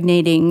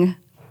impregnating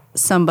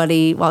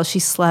somebody while she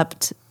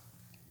slept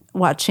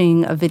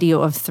watching a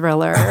video of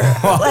Thriller.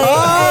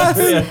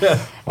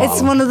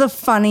 It's one of the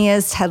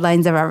funniest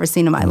headlines I've ever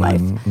seen in my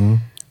life.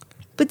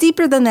 But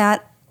deeper than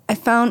that, I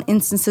found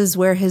instances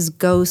where his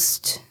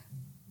ghost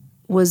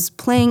was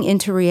playing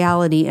into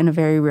reality in a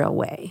very real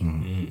way.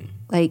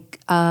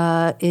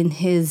 In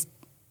his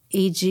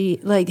AG,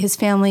 his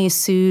family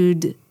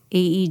sued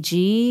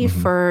AEG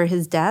for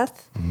his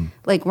death,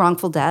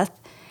 wrongful death.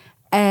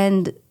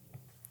 And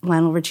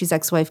Lionel Richie's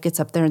ex-wife gets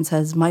up there and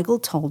says, Michael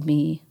told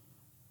me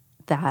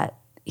that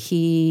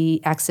he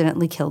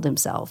accidentally killed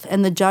himself.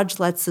 And the judge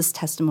lets this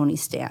testimony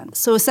stand.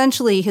 So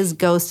essentially his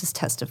ghost is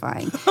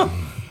testifying.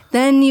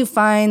 Then you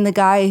find the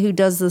guy who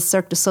does the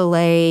Cirque du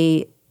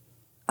Soleil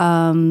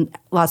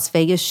Las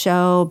Vegas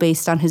show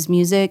based on his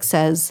music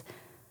says,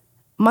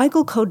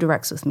 Michael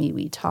co-directs with me.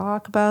 We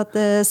talk about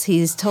this.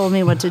 He's told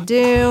me what to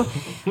do.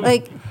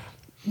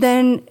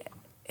 Then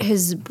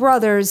his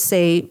brothers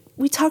say,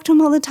 we talk to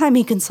him all the time.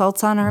 He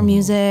consults on our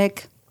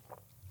music.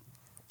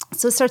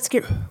 So it starts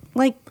to get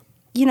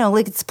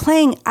it's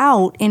playing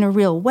out in a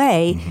real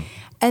way.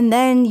 And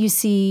then you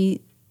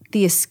see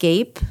the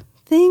Escape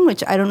thing,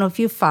 which I don't know if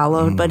you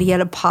followed, but he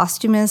had a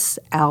posthumous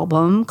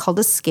album called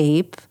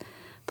Escape,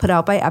 put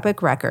out by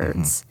Epic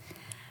Records.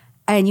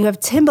 And you have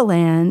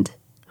Timbaland,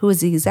 who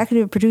was the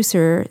executive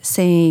producer,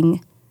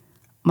 saying,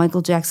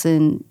 Michael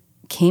Jackson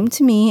came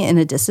to me in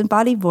a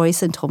disembodied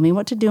voice and told me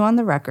what to do on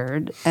the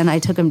record, and I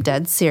took him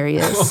dead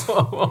serious.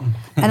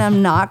 And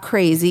I'm not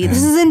crazy.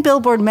 This is in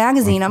Billboard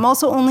magazine. I'm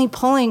also only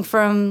pulling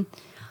from,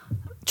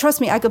 trust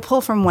me, I could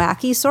pull from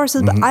wacky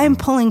sources, but I am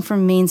pulling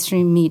from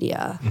mainstream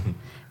media.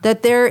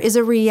 That there is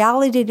a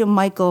reality to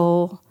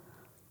Michael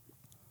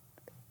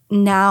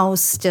now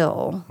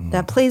still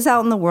that plays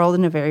out in the world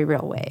in a very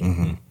real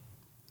way.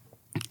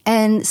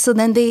 And so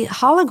then they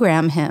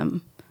hologram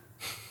him.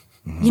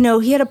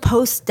 He had a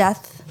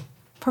post-death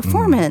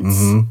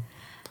performance.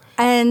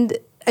 And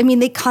I mean,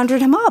 they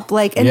conjured him up.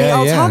 They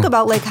all talk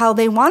about how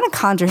they want to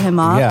conjure him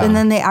up. And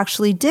then they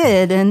actually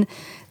did. And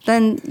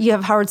then you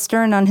have Howard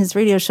Stern on his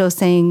radio show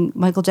saying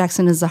Michael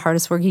Jackson is the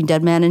hardest working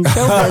dead man in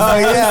show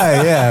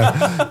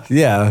business.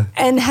 Yeah.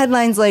 And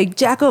headlines like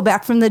Jacko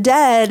back from the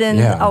dead and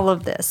Yeah. all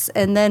of this.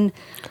 And then,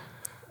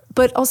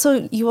 but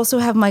also, you also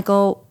have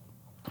Michael,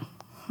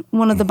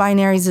 one of the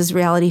binaries is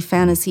reality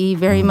fantasy. He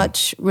very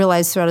much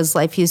realized throughout his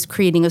life he was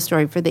creating a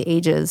story for the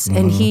ages.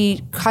 And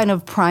he kind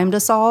of primed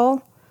us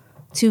all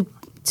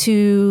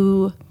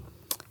to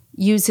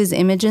use his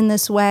image in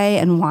this way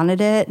and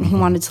wanted it. And he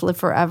wanted to live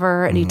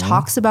forever. And he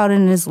talks about it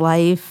in his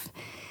life.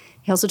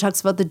 He also talks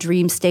about the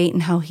dream state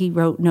and how he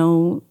wrote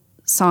no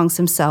songs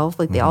himself.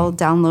 Like they all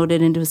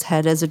downloaded into his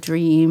head as a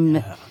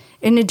dream,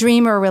 in a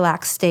dream or a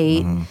relaxed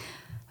state.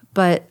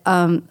 But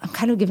I'm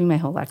kind of giving my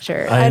whole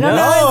lecture. I don't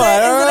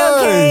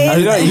know.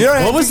 Is it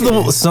okay? What was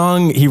the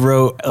song he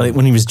wrote like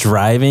when he was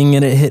driving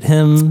and it hit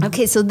him?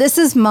 Okay, so this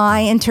is my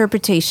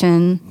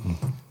interpretation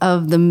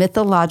of the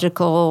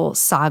mythological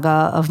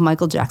saga of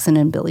Michael Jackson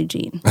and Billie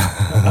Jean.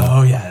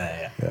 Oh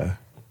yeah.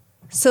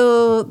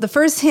 So the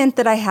first hint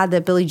that I had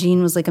that Billie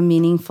Jean was like a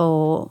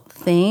meaningful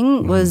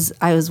thing was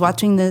I was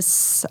watching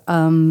this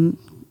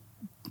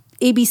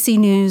ABC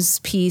News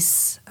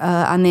piece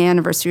on the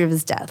anniversary of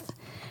his death.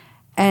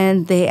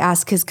 And they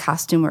asked his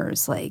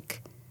costumers,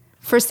 like,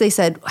 first they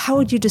said, how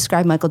would you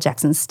describe Michael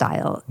Jackson's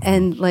style?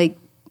 And like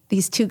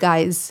these two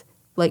guys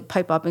like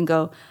pipe up and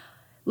go,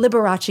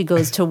 Liberace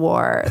goes to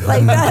war.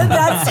 Like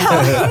that's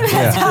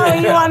how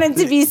he wanted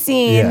to be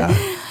seen.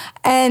 Yeah.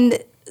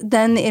 And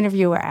then the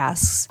interviewer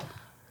asks,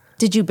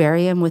 did you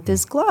bury him with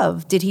his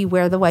glove? Did he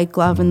wear the white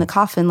glove in the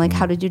coffin? Like,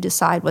 how did you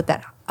decide what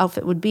that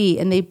outfit would be?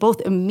 And they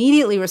both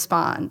immediately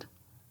respond,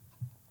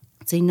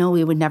 say, no,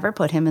 we would never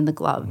put him in the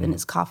glove in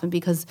his coffin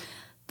because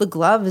the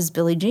glove is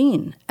Billie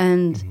Jean.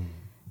 And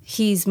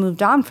he's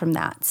moved on from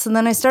that. So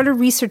then I started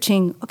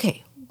researching,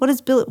 okay, what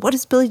does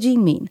Billie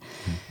Jean mean?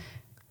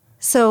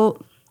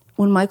 So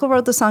when Michael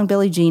wrote the song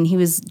Billie Jean, he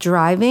was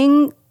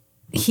driving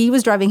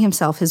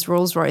himself, his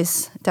Rolls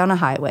Royce, down a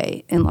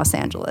highway in Los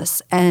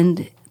Angeles.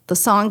 And the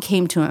song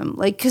came to him,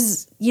 like,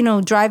 because,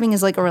 driving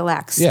is like a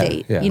relaxed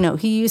state. Yeah.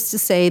 He used to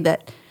say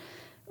that,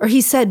 or he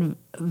said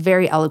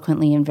very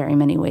eloquently in very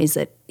many ways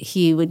that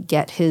he would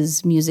get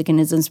his music and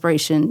his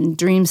inspiration in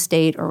dream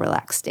state or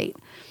relaxed state.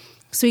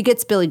 So he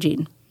gets Billie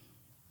Jean,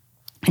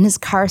 and his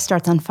car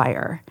starts on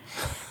fire,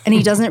 and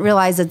he doesn't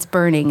realize it's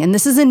burning. And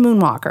this is in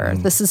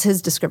Moonwalker. This is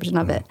his description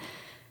of it.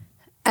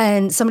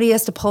 And somebody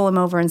has to pull him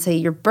over and say,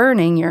 you're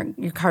burning,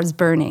 your car's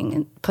burning,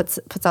 and puts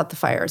out the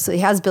fire. So he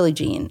has Billie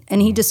Jean.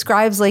 And he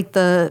describes like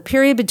the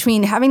period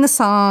between having the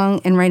song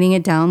and writing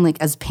it down like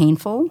as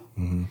painful.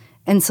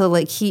 And so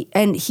like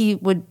he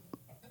would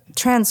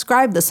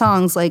transcribe the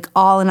songs like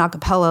all in a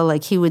cappella,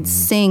 like he would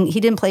sing. He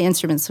didn't play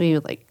instruments, so he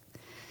would like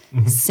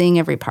sing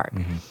every part.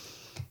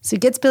 So he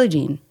gets Billie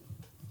Jean.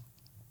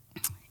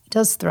 He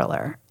does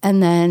Thriller.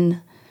 And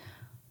then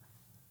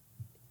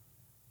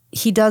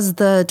he does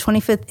the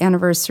 25th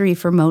anniversary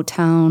for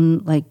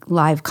Motown, like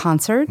live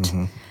concert.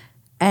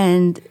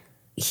 And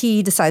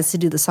he decides to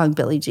do the song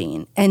Billie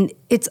Jean. And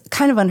it's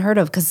kind of unheard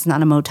of because it's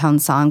not a Motown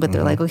song, but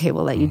they're like, okay,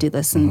 we'll let you do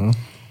this. And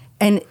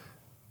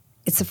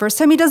it's the first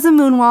time he does the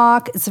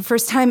moonwalk. It's the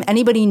first time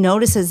anybody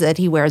notices that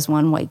he wears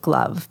one white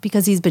glove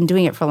because he's been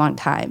doing it for a long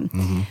time.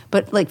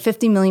 But like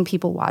 50 million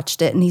people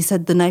watched it. And he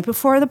said the night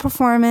before the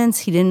performance,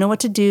 he didn't know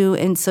what to do.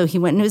 And so he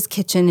went into his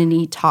kitchen and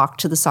he talked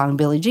to the song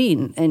Billie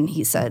Jean. And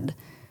he said,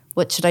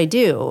 what should I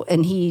do?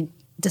 And he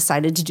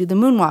decided to do the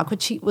moonwalk,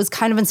 which he was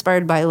kind of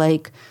inspired by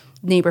like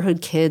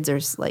neighborhood kids or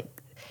like,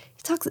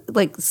 he talks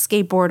like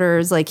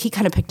skateboarders, like he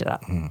kind of picked it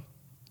up.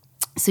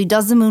 So he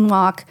does the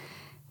moonwalk,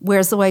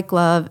 wears the white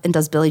glove, and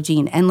does Billie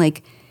Jean. And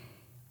like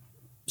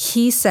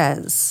he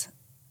says,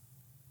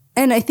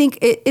 and I think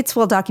it's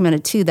well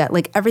documented too, that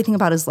like everything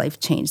about his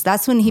life changed.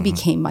 That's when he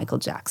became Michael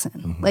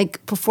Jackson.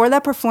 Like before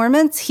that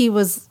performance, he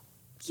was,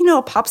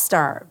 a pop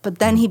star, but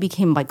then he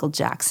became Michael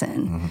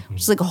Jackson,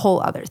 which is like a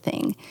whole other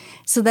thing.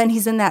 So then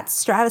he's in that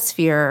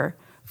stratosphere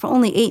for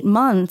only 8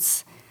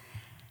 months.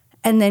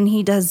 And then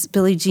he does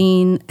Billie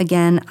Jean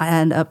again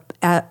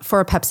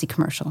for a Pepsi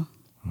commercial.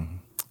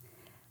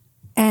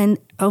 And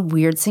a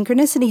weird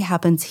synchronicity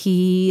happens.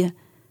 He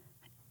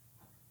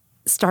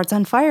starts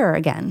on fire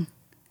again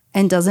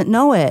and doesn't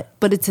know it,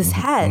 but it's his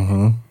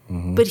head.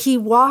 But he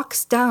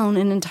walks down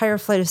an entire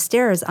flight of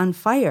stairs on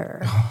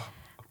fire.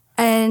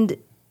 And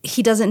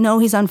he doesn't know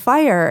he's on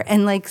fire.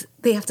 And like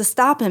they have to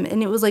stop him.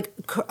 And it was like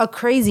a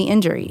crazy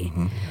injury.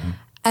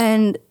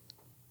 And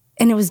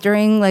it was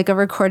during like a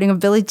recording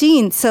of Billie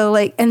Jean. So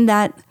like, and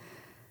that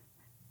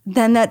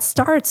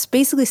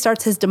basically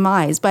starts his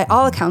demise by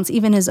all accounts,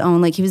 even his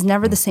own. Like he was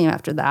never the same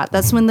after that.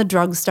 That's when the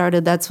drugs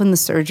started. That's when the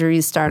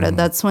surgeries started.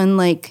 That's when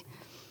like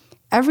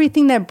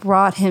everything that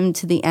brought him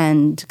to the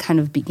end kind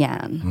of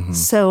began.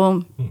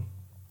 So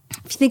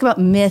if you think about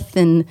myth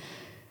and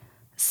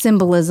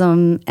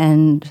symbolism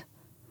and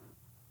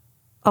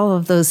all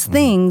of those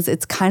things,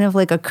 it's kind of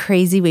like a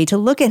crazy way to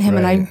look at him.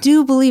 And I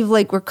do believe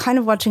like we're kind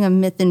of watching a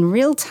myth in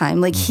real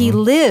time. Like he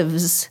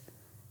lives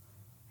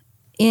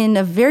in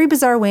a very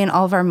bizarre way in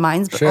all of our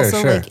minds, but Sure,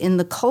 also sure. like in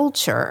the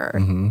culture.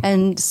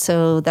 And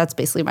so that's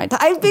basically my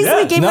I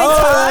basically gave my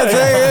talk. that's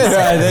very good.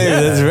 I think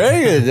that's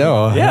very good.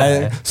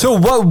 No, so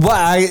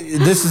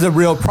this is a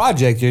real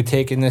project. You're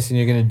taking this and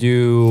you're going to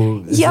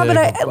do. Yeah, but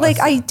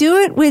I do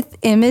it with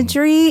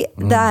imagery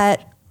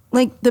that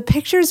like the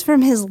pictures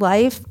from his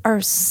life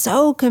are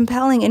so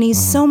compelling, and he's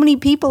so many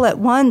people at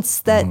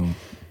once that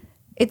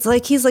it's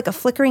like he's like a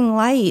flickering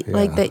light,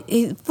 like that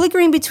he's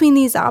flickering between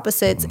these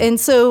opposites. And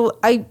so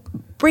I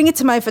bring it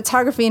to my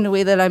photography in a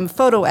way that I'm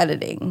photo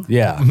editing.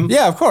 Yeah,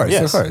 yeah, of course,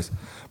 of course.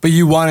 But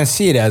you want to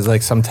see it as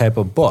like some type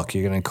of book.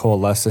 You're going to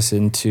coalesce this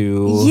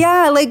into.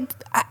 Yeah, like,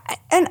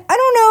 and I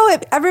don't know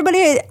if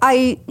everybody,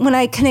 when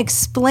I can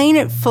explain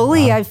it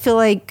fully, I feel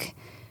like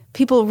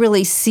people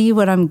really see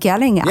what I'm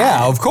getting at.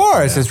 Yeah, of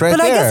course, it's right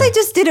But there. I guess I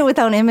just did it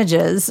without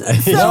images.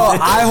 So. No,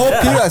 I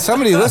hope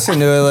somebody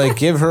listening to it, like,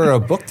 give her a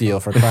book deal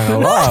for crying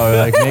out loud.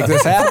 Like, make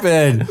this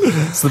happen.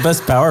 It's the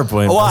best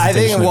PowerPoint. Well, I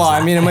think, presentation.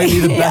 I mean, it might be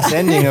the best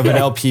ending of an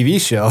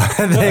LPV show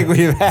I think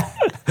we've had.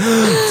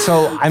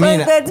 So, I mean,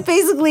 But that's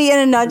basically in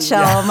a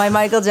nutshell my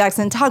Michael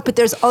Jackson talk. But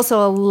there's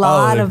also a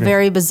lot of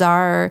very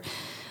bizarre.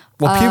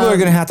 well, people are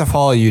going to have to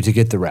follow you to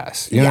get the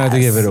rest. You don't have to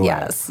give it away.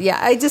 Yes,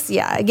 yeah. I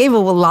gave a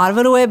lot of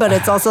it away, but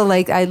it's also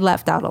like I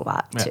left out a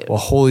lot too. Well,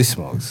 holy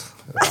smokes.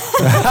 I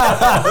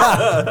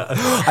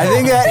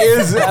think that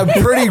is a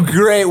pretty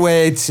great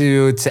way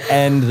to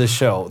end the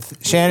show.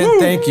 Shannon,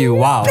 thank you.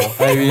 Wow.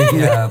 I mean,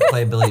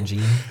 Play Billie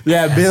Jean.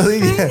 yeah, Billy.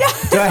 Do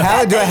I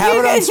have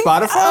it on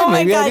Spotify? Oh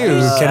my Maybe I God, do.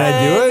 you Can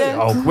I do it? should.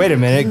 Oh, wait a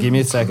minute. Give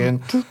me a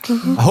second.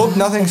 I hope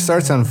nothing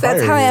starts on fire.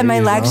 That's how I had my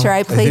you know? lecture.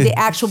 I played the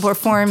actual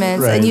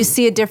performance, Right. and you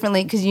see it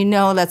differently because you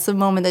know that's the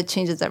moment that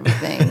changes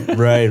everything.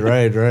 Right.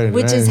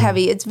 Which is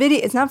heavy. It's video.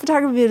 It's not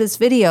photography. It's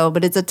video,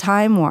 but it's a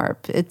time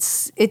warp.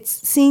 It's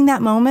seeing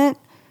that moment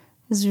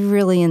is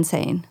really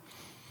insane.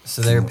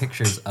 So there are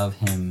pictures of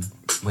him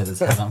with his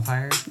head on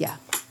fire. Yeah.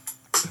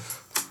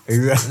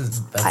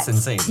 That's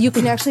insane. You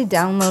can actually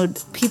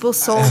download. People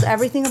sold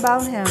everything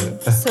about him,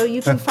 so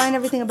you can find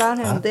everything about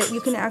him. That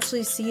you can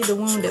actually see the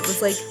wound. It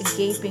was like a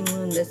gaping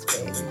wound this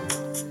big.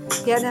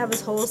 He had to have his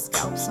whole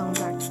scalp sewn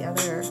back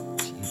together.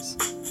 Jeez.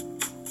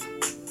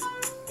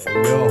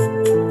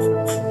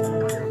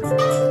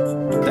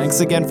 Thanks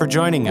again for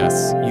joining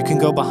us. You can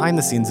go behind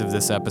the scenes of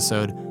this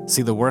episode,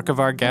 see the work of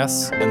our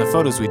guests, and the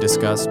photos we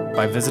discussed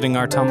by visiting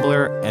our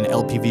Tumblr and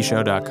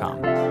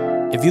lpvshow.com.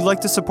 If you'd like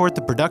to support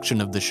the production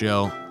of the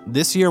show,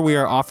 this year we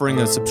are offering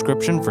a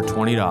subscription for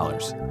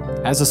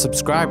 $20. As a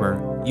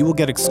subscriber, you will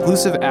get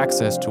exclusive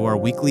access to our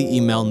weekly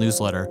email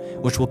newsletter,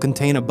 which will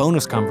contain a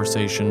bonus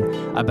conversation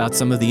about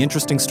some of the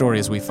interesting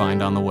stories we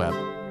find on the web.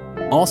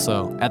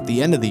 Also, at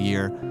the end of the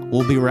year,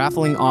 we'll be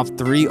raffling off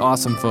 3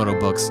 awesome photo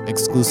books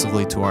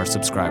exclusively to our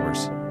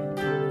subscribers.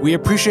 We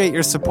appreciate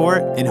your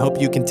support and hope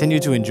you continue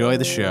to enjoy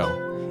the show.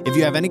 If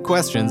you have any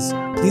questions,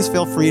 please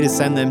feel free to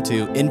send them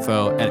to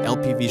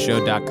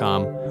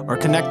info@lpvshow.com or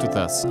connect with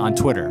us on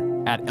Twitter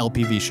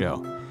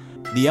 @LPVShow.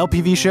 The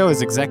LPV Show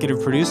is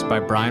executive produced by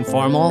Brian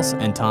Farmals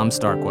and Tom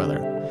Starkweather.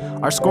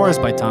 Our score is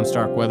by Tom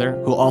Starkweather,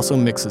 who also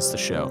mixes the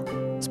show.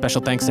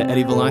 Special thanks to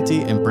Eddie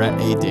Vellante and Brett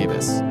A.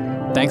 Davis.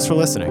 Thanks for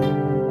listening.